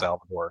it's El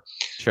Salvador,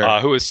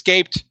 who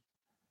escaped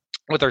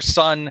with her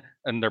son,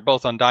 and they're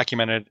both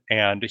undocumented,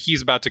 and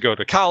he's about to go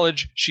to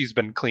college. She's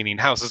been cleaning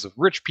houses of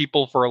rich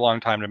people for a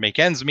long time to make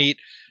ends meet,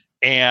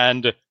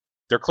 and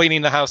they're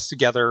cleaning the house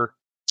together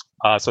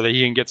so that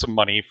he can get some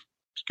money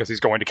because he's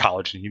going to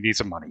college and he needs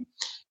some money.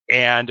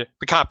 And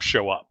the cops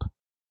show up.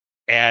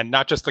 And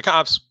not just the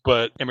cops,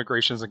 but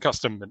Immigrations and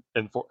Customs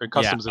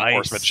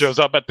Enforcement shows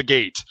up at the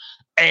gate.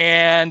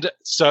 And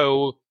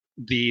so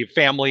the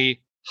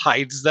family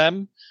hides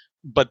them,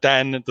 but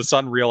then the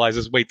son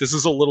realizes, wait, this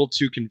is a little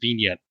too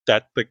convenient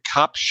that the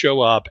cops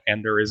show up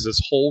and there is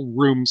this whole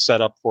room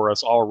set up for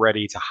us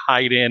already to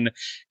hide in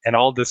and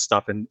all this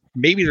stuff. And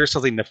maybe there's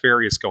something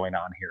nefarious going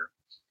on here.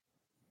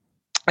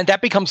 And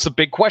that becomes the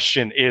big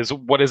question, is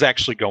what is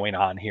actually going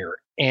on here?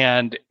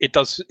 And it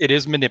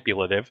is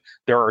manipulative.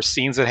 There are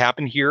scenes that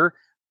happen here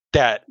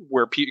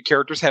where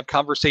characters have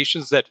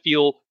conversations that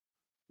feel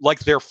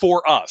like they're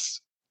for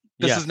us.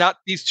 This is not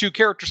these two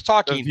characters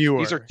talking.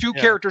 These are two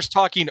characters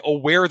talking,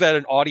 aware that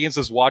an audience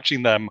is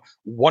watching them,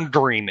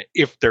 wondering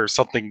if there's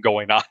something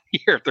going on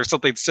here, if there's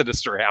something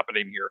sinister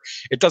happening here.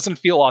 It doesn't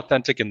feel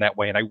authentic in that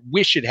way. And I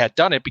wish it had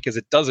done it because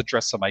it does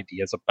address some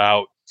ideas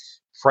about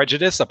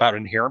prejudice, about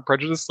inherent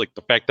prejudice, like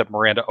the fact that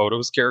Miranda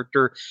Otto's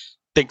character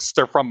thinks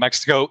they're from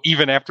Mexico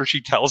even after she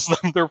tells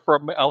them they're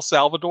from El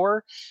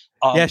Salvador.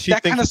 She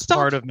thinks it's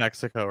part of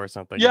Mexico or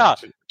something.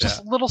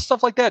 Just little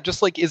stuff like that.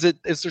 Just like, is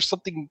there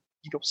something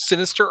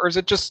sinister, or is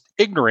it just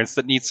ignorance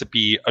that needs to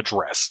be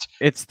addressed?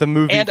 It's the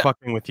movie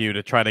fucking with you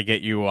to try to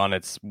get you on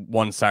its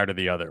one side or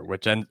the other,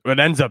 which it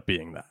ends up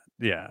being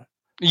that.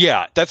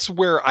 Yeah, that's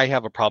where I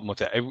have a problem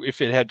with it.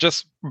 If it had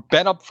just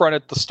been up front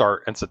at the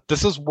start and said,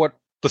 this is what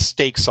the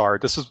stakes are,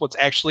 this is what's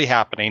actually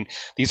happening,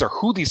 these are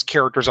who these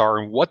characters are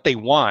and what they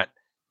want,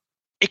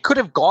 it could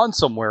have gone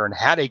somewhere and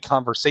had a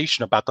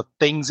conversation about the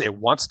things it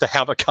wants to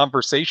have a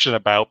conversation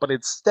about, but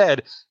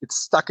instead it's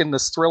stuck in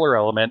this thriller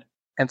element,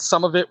 and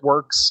some of it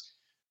works.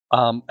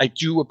 I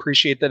do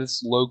appreciate that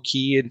it's low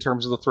key in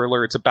terms of the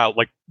thriller. It's about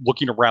like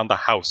looking around the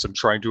house and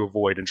trying to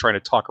avoid and trying to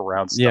talk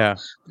around stuff. Yeah.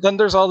 But then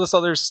there's all this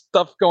other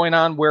stuff going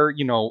on where,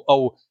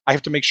 I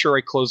have to make sure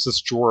I close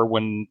this drawer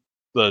when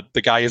the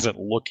guy isn't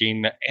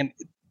looking. And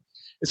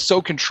it's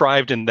so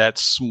contrived in that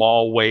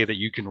small way that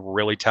you can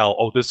really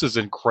tell, this is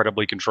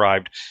incredibly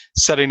contrived.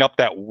 Setting up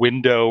that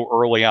window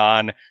early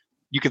on,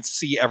 you can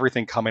see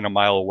everything coming a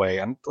mile away.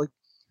 And like,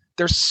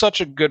 there's such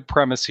a good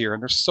premise here,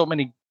 and there's so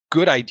many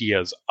good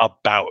ideas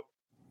about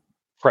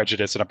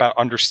prejudice and about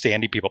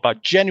understanding people,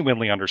 about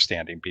genuinely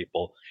understanding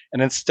people.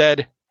 And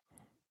instead,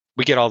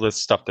 we get all this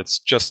stuff that's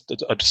just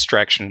a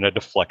distraction and a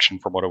deflection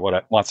from what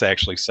it wants to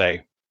actually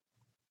say.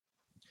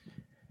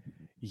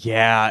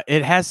 Yeah,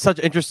 it has such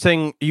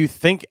interesting,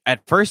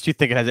 at first you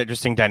think it has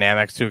interesting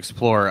dynamics to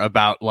explore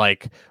about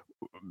like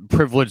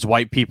privileged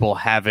white people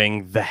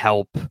having the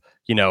help,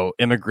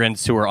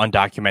 immigrants who are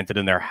undocumented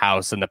in their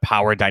house and the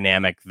power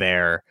dynamic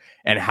there,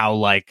 and how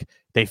like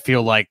they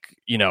feel like,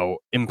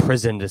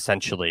 imprisoned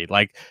essentially.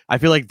 Like, I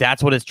feel like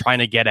that's what it's trying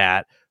to get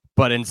at,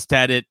 but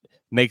instead it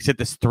makes it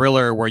this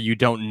thriller where you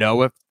don't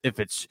know if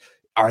it's,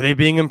 are they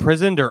being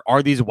imprisoned or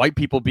are these white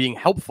people being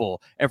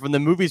helpful? And from the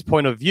movie's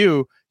point of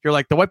view, you're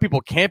like, the white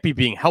people can't be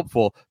being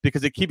helpful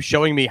because it keeps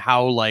showing me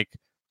how like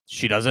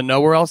she doesn't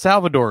know where El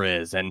Salvador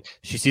is, and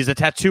she sees a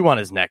tattoo on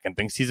his neck and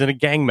thinks he's a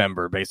gang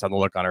member based on the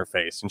look on her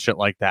face and shit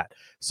like that.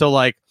 So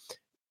like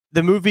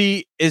the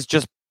movie is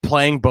just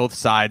playing both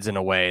sides in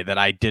a way that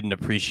I didn't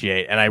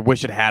appreciate, and I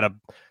wish it had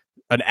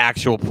an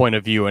actual point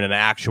of view and an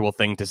actual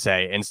thing to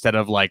say instead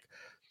of like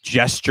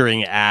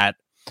gesturing at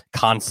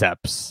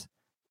concepts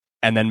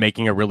and then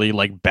making a really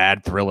like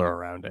bad thriller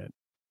around it,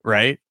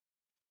 right?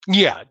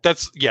 Yeah,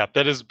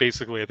 that is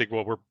basically, I think,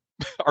 what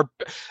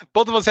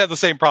both of us had the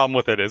same problem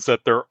with it, is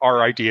that there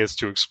are ideas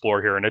to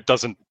explore here, and it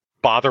doesn't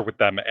bother with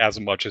them as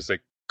much as it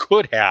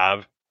could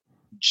have,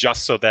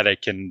 just so that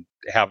it can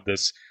have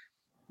this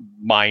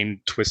mind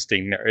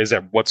twisting, is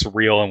it what's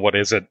real and what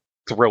isn't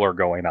thriller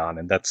going on,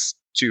 and that's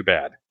too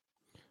bad.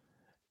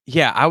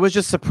 Yeah, I was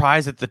just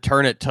surprised at the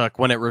turn it took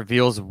when it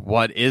reveals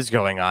what is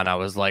going on. I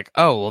was like,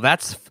 oh, well,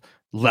 that's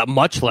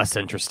much less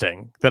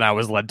interesting than I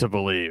was led to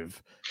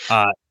believe.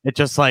 It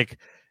just like,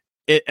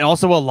 it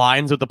also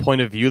aligns with the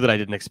point of view that I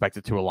didn't expect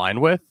it to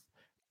align with.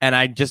 And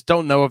I just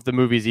don't know if the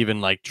movie's even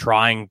like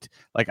trying to,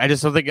 like, I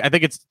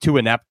think it's too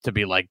inept to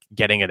be like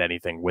getting at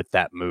anything with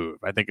that move.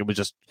 I think it was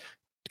just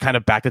kind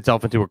of backed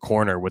itself into a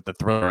corner with the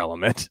thriller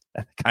element.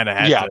 Kind of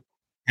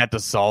had to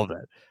solve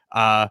it.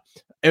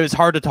 It was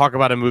hard to talk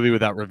about a movie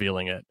without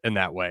revealing it in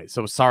that way.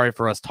 So sorry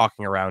for us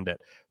talking around it.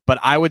 But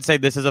I would say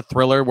this is a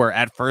thriller where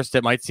at first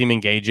it might seem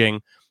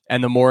engaging,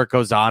 and the more it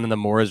goes on and the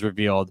more is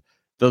revealed,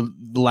 the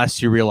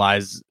less you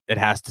realize it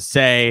has to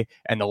say,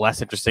 and the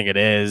less interesting it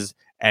is.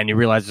 And you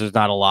realize there's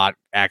not a lot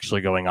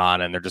actually going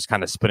on, and they're just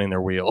kind of spinning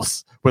their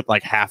wheels with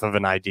like half of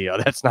an idea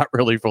that's not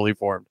really fully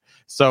formed.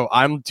 So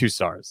I'm 2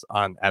 stars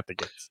on At the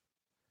Gates.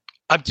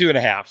 I'm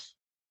 2.5,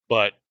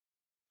 but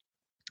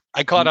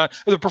I caught on.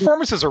 The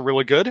performances are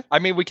really good. I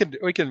mean, we can.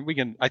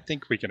 I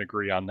think we can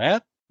agree on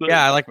that.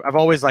 Yeah, I've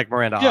always liked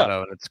Miranda Yeah,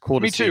 Otto, and it's cool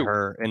to me see too.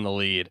 her in the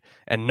lead.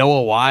 And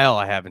Noah Weil,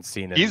 I haven't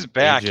seen it. He's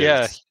back,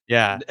 ages.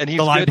 Yeah, and he's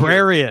the good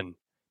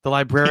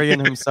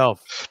librarian,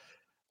 himself.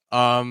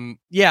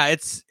 Yeah,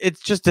 it's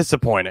just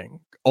disappointing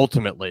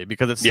ultimately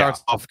because it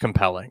starts off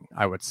compelling,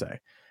 I would say.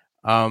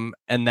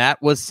 And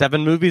that was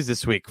 7 movies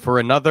this week. For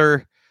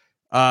another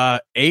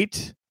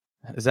 8,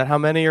 is that how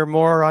many or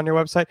more are on your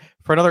website?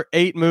 For another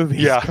 8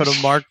 movies, go to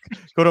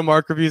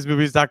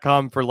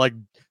markreviewsmovies.com for like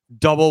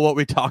double what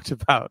we talked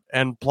about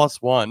and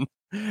 +1.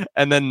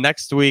 And then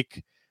next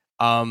week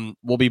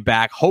we'll be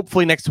back.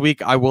 Hopefully next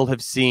week I will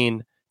have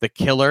seen The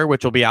Killer,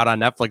 which will be out on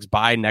Netflix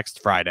by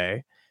next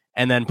Friday.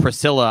 And then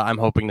Priscilla, I'm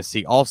hoping to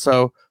see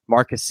also.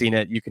 Mark has seen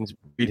it. You can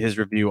read his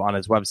review on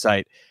his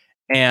website.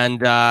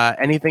 And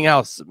anything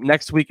else?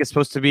 Next week is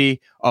supposed to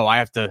be... Oh, I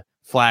have to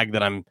flag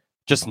that I'm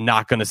just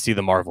not going to see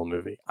the Marvel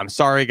movie. I'm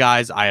sorry,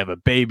 guys. I have a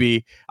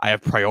baby. I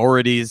have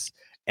priorities.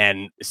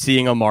 And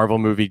seeing a Marvel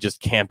movie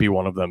just can't be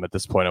one of them at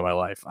this point in my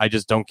life. I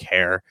just don't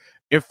care.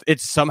 If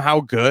it's somehow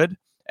good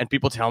and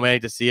people tell me I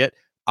need to see it,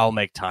 I'll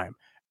make time.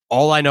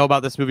 All I know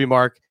about this movie,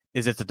 Mark,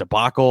 is it's a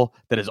debacle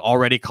that is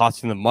already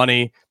costing them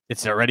money.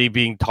 It's already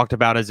being talked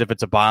about as if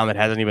it's a bomb. It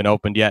hasn't even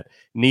opened yet.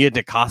 Nia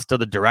DaCosta,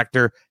 the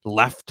director,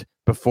 left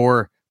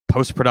before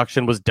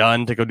post-production was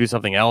done to go do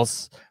something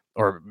else.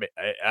 Or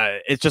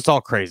it's just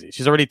all crazy.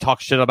 She's already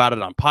talked shit about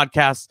it on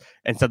podcasts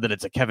and said that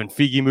it's a Kevin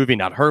Feige movie,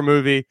 not her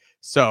movie.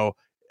 So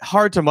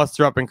hard to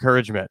muster up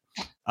encouragement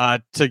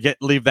to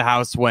leave the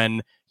house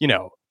when, you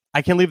know,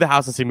 I can leave the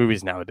house and see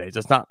movies nowadays.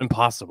 It's not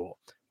impossible,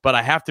 but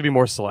I have to be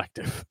more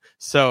selective.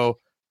 So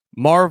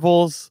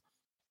Marvels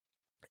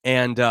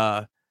and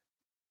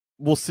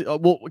we'll see.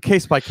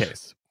 Case by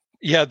case.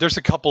 Yeah, there's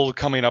a couple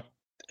coming up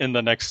in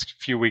the next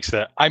few weeks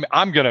that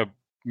I'm gonna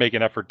make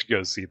an effort to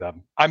go see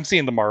them. I'm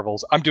seeing the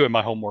Marvels. I'm doing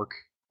my homework.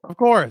 Of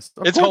course,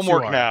 it's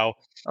homework now.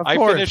 I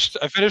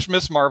finished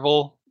Miss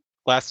Marvel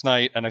last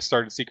night, and I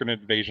started Secret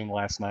Invasion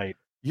last night.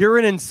 You're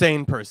an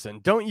insane person,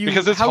 don't you?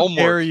 Because it's how homework.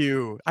 Dare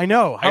you? I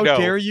know. How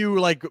dare you?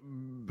 Like,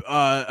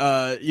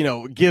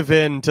 give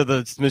in to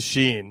the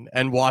machine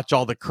and watch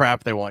all the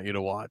crap they want you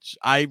to watch.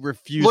 I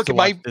refuse to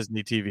watch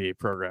Disney TV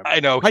program. I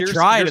know. I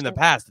tried in the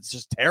past. It's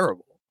just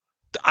terrible.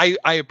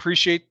 I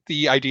appreciate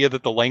the idea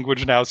that the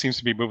language now seems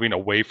to be moving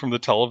away from the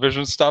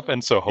television stuff,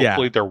 and so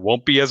hopefully there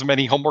won't be as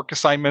many homework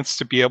assignments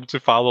to be able to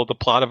follow the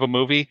plot of a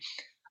movie.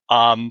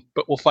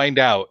 But we'll find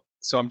out.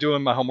 So I'm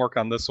doing my homework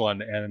on this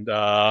one, and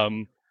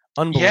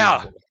unbelievable.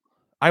 Yeah,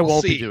 I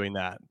won't be doing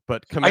that,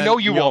 but I know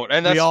you won't,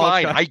 and that's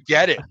fine. I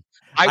get it.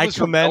 I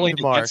commend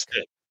Mark.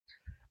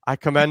 I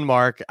commend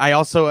Mark. I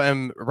also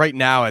am right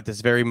now at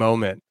this very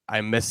moment.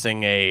 I'm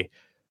missing a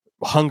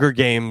Hunger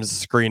Games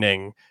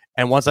screening.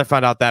 And once I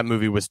found out that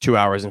movie was 2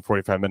 hours and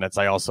 45 minutes,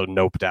 I also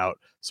noped out.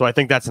 So I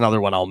think that's another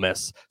one I'll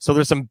miss. So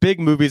there's some big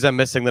movies I'm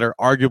missing that are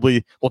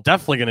arguably,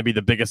 definitely going to be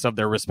the biggest of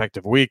their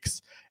respective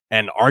weeks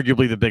and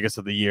arguably the biggest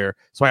of the year.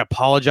 So I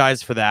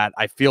apologize for that.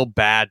 I feel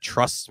bad.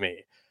 Trust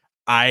me.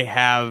 I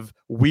have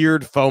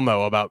weird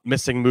FOMO about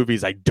missing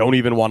movies I don't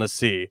even want to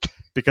see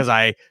because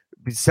I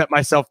set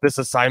myself this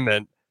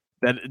assignment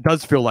that it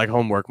does feel like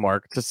homework,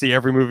 Mark, to see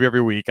every movie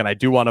every week, and I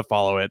do want to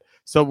follow it.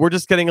 So we're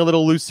just getting a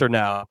little looser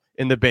now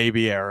in the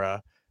baby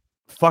era.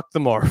 Fuck the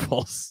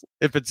Marvels.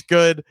 If it's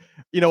good,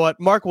 you know what?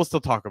 Mark will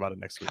still talk about it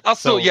next week. I'll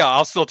still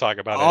talk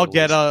about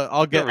it.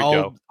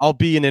 I'll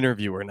be an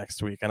interviewer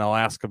next week, and I'll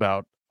ask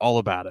about all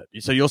about it.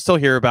 So you'll still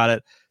hear about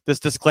it.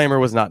 This disclaimer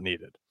was not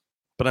needed,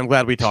 but I'm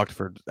glad we talked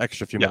for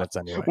extra few minutes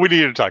anyway. We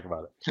needed to talk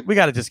about it. We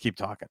got to just keep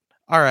talking.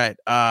 All right.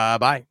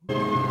 Bye.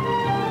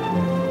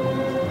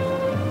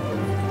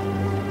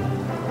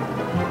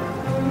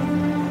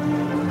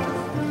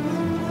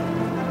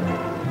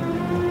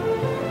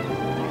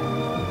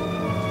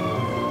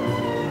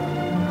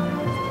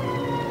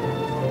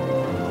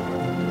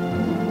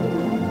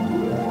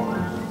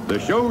 The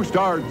show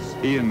starts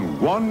in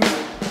 1...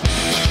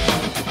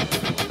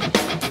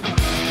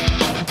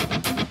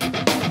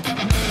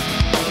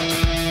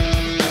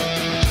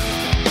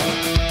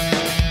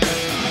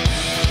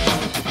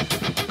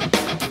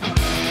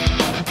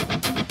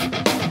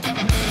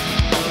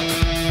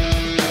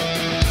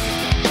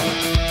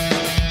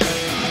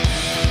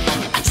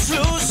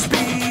 True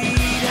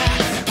speed,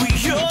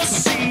 we all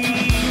see.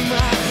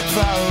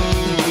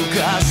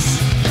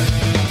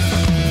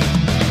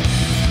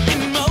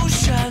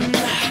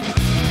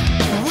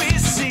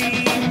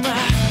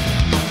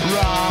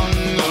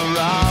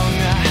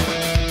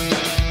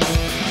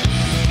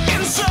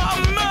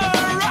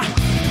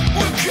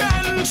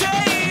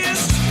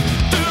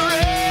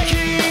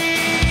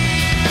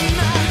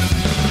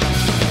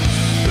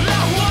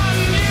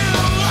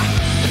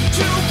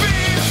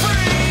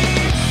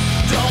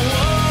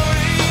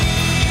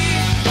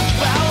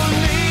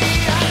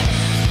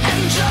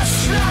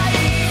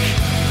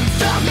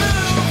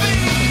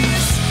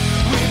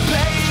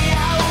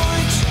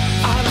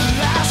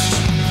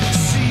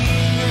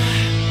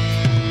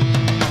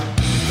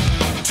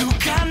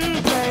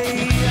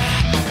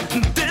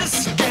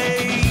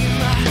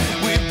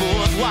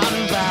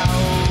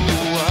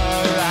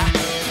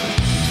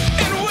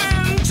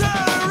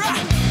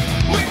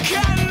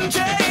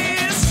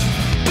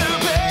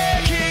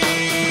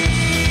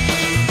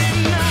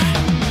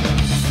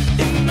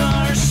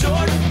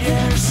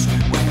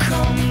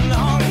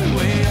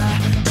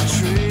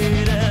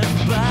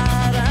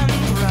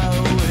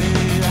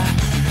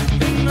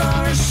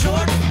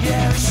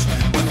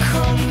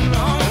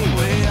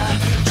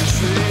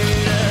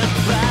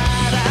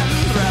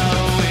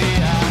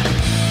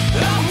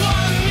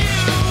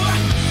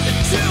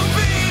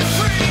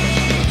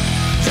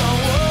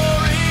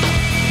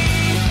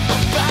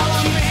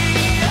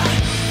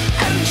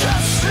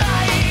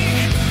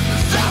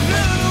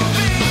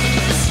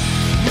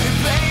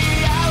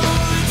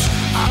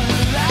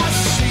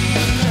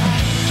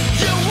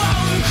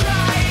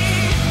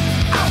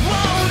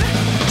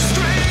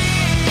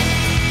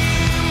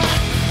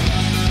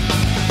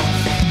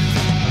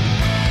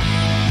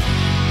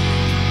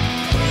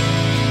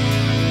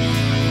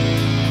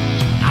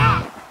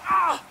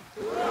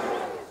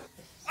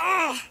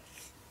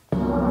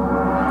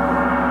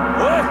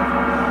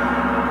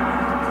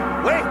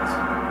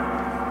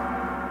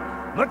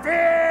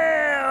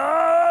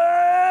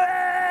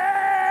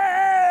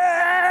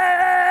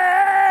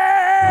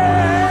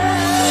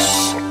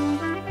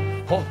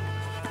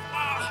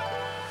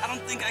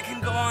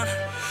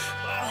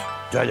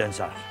 Giants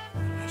are.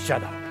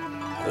 Shut up.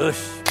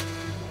 Ush.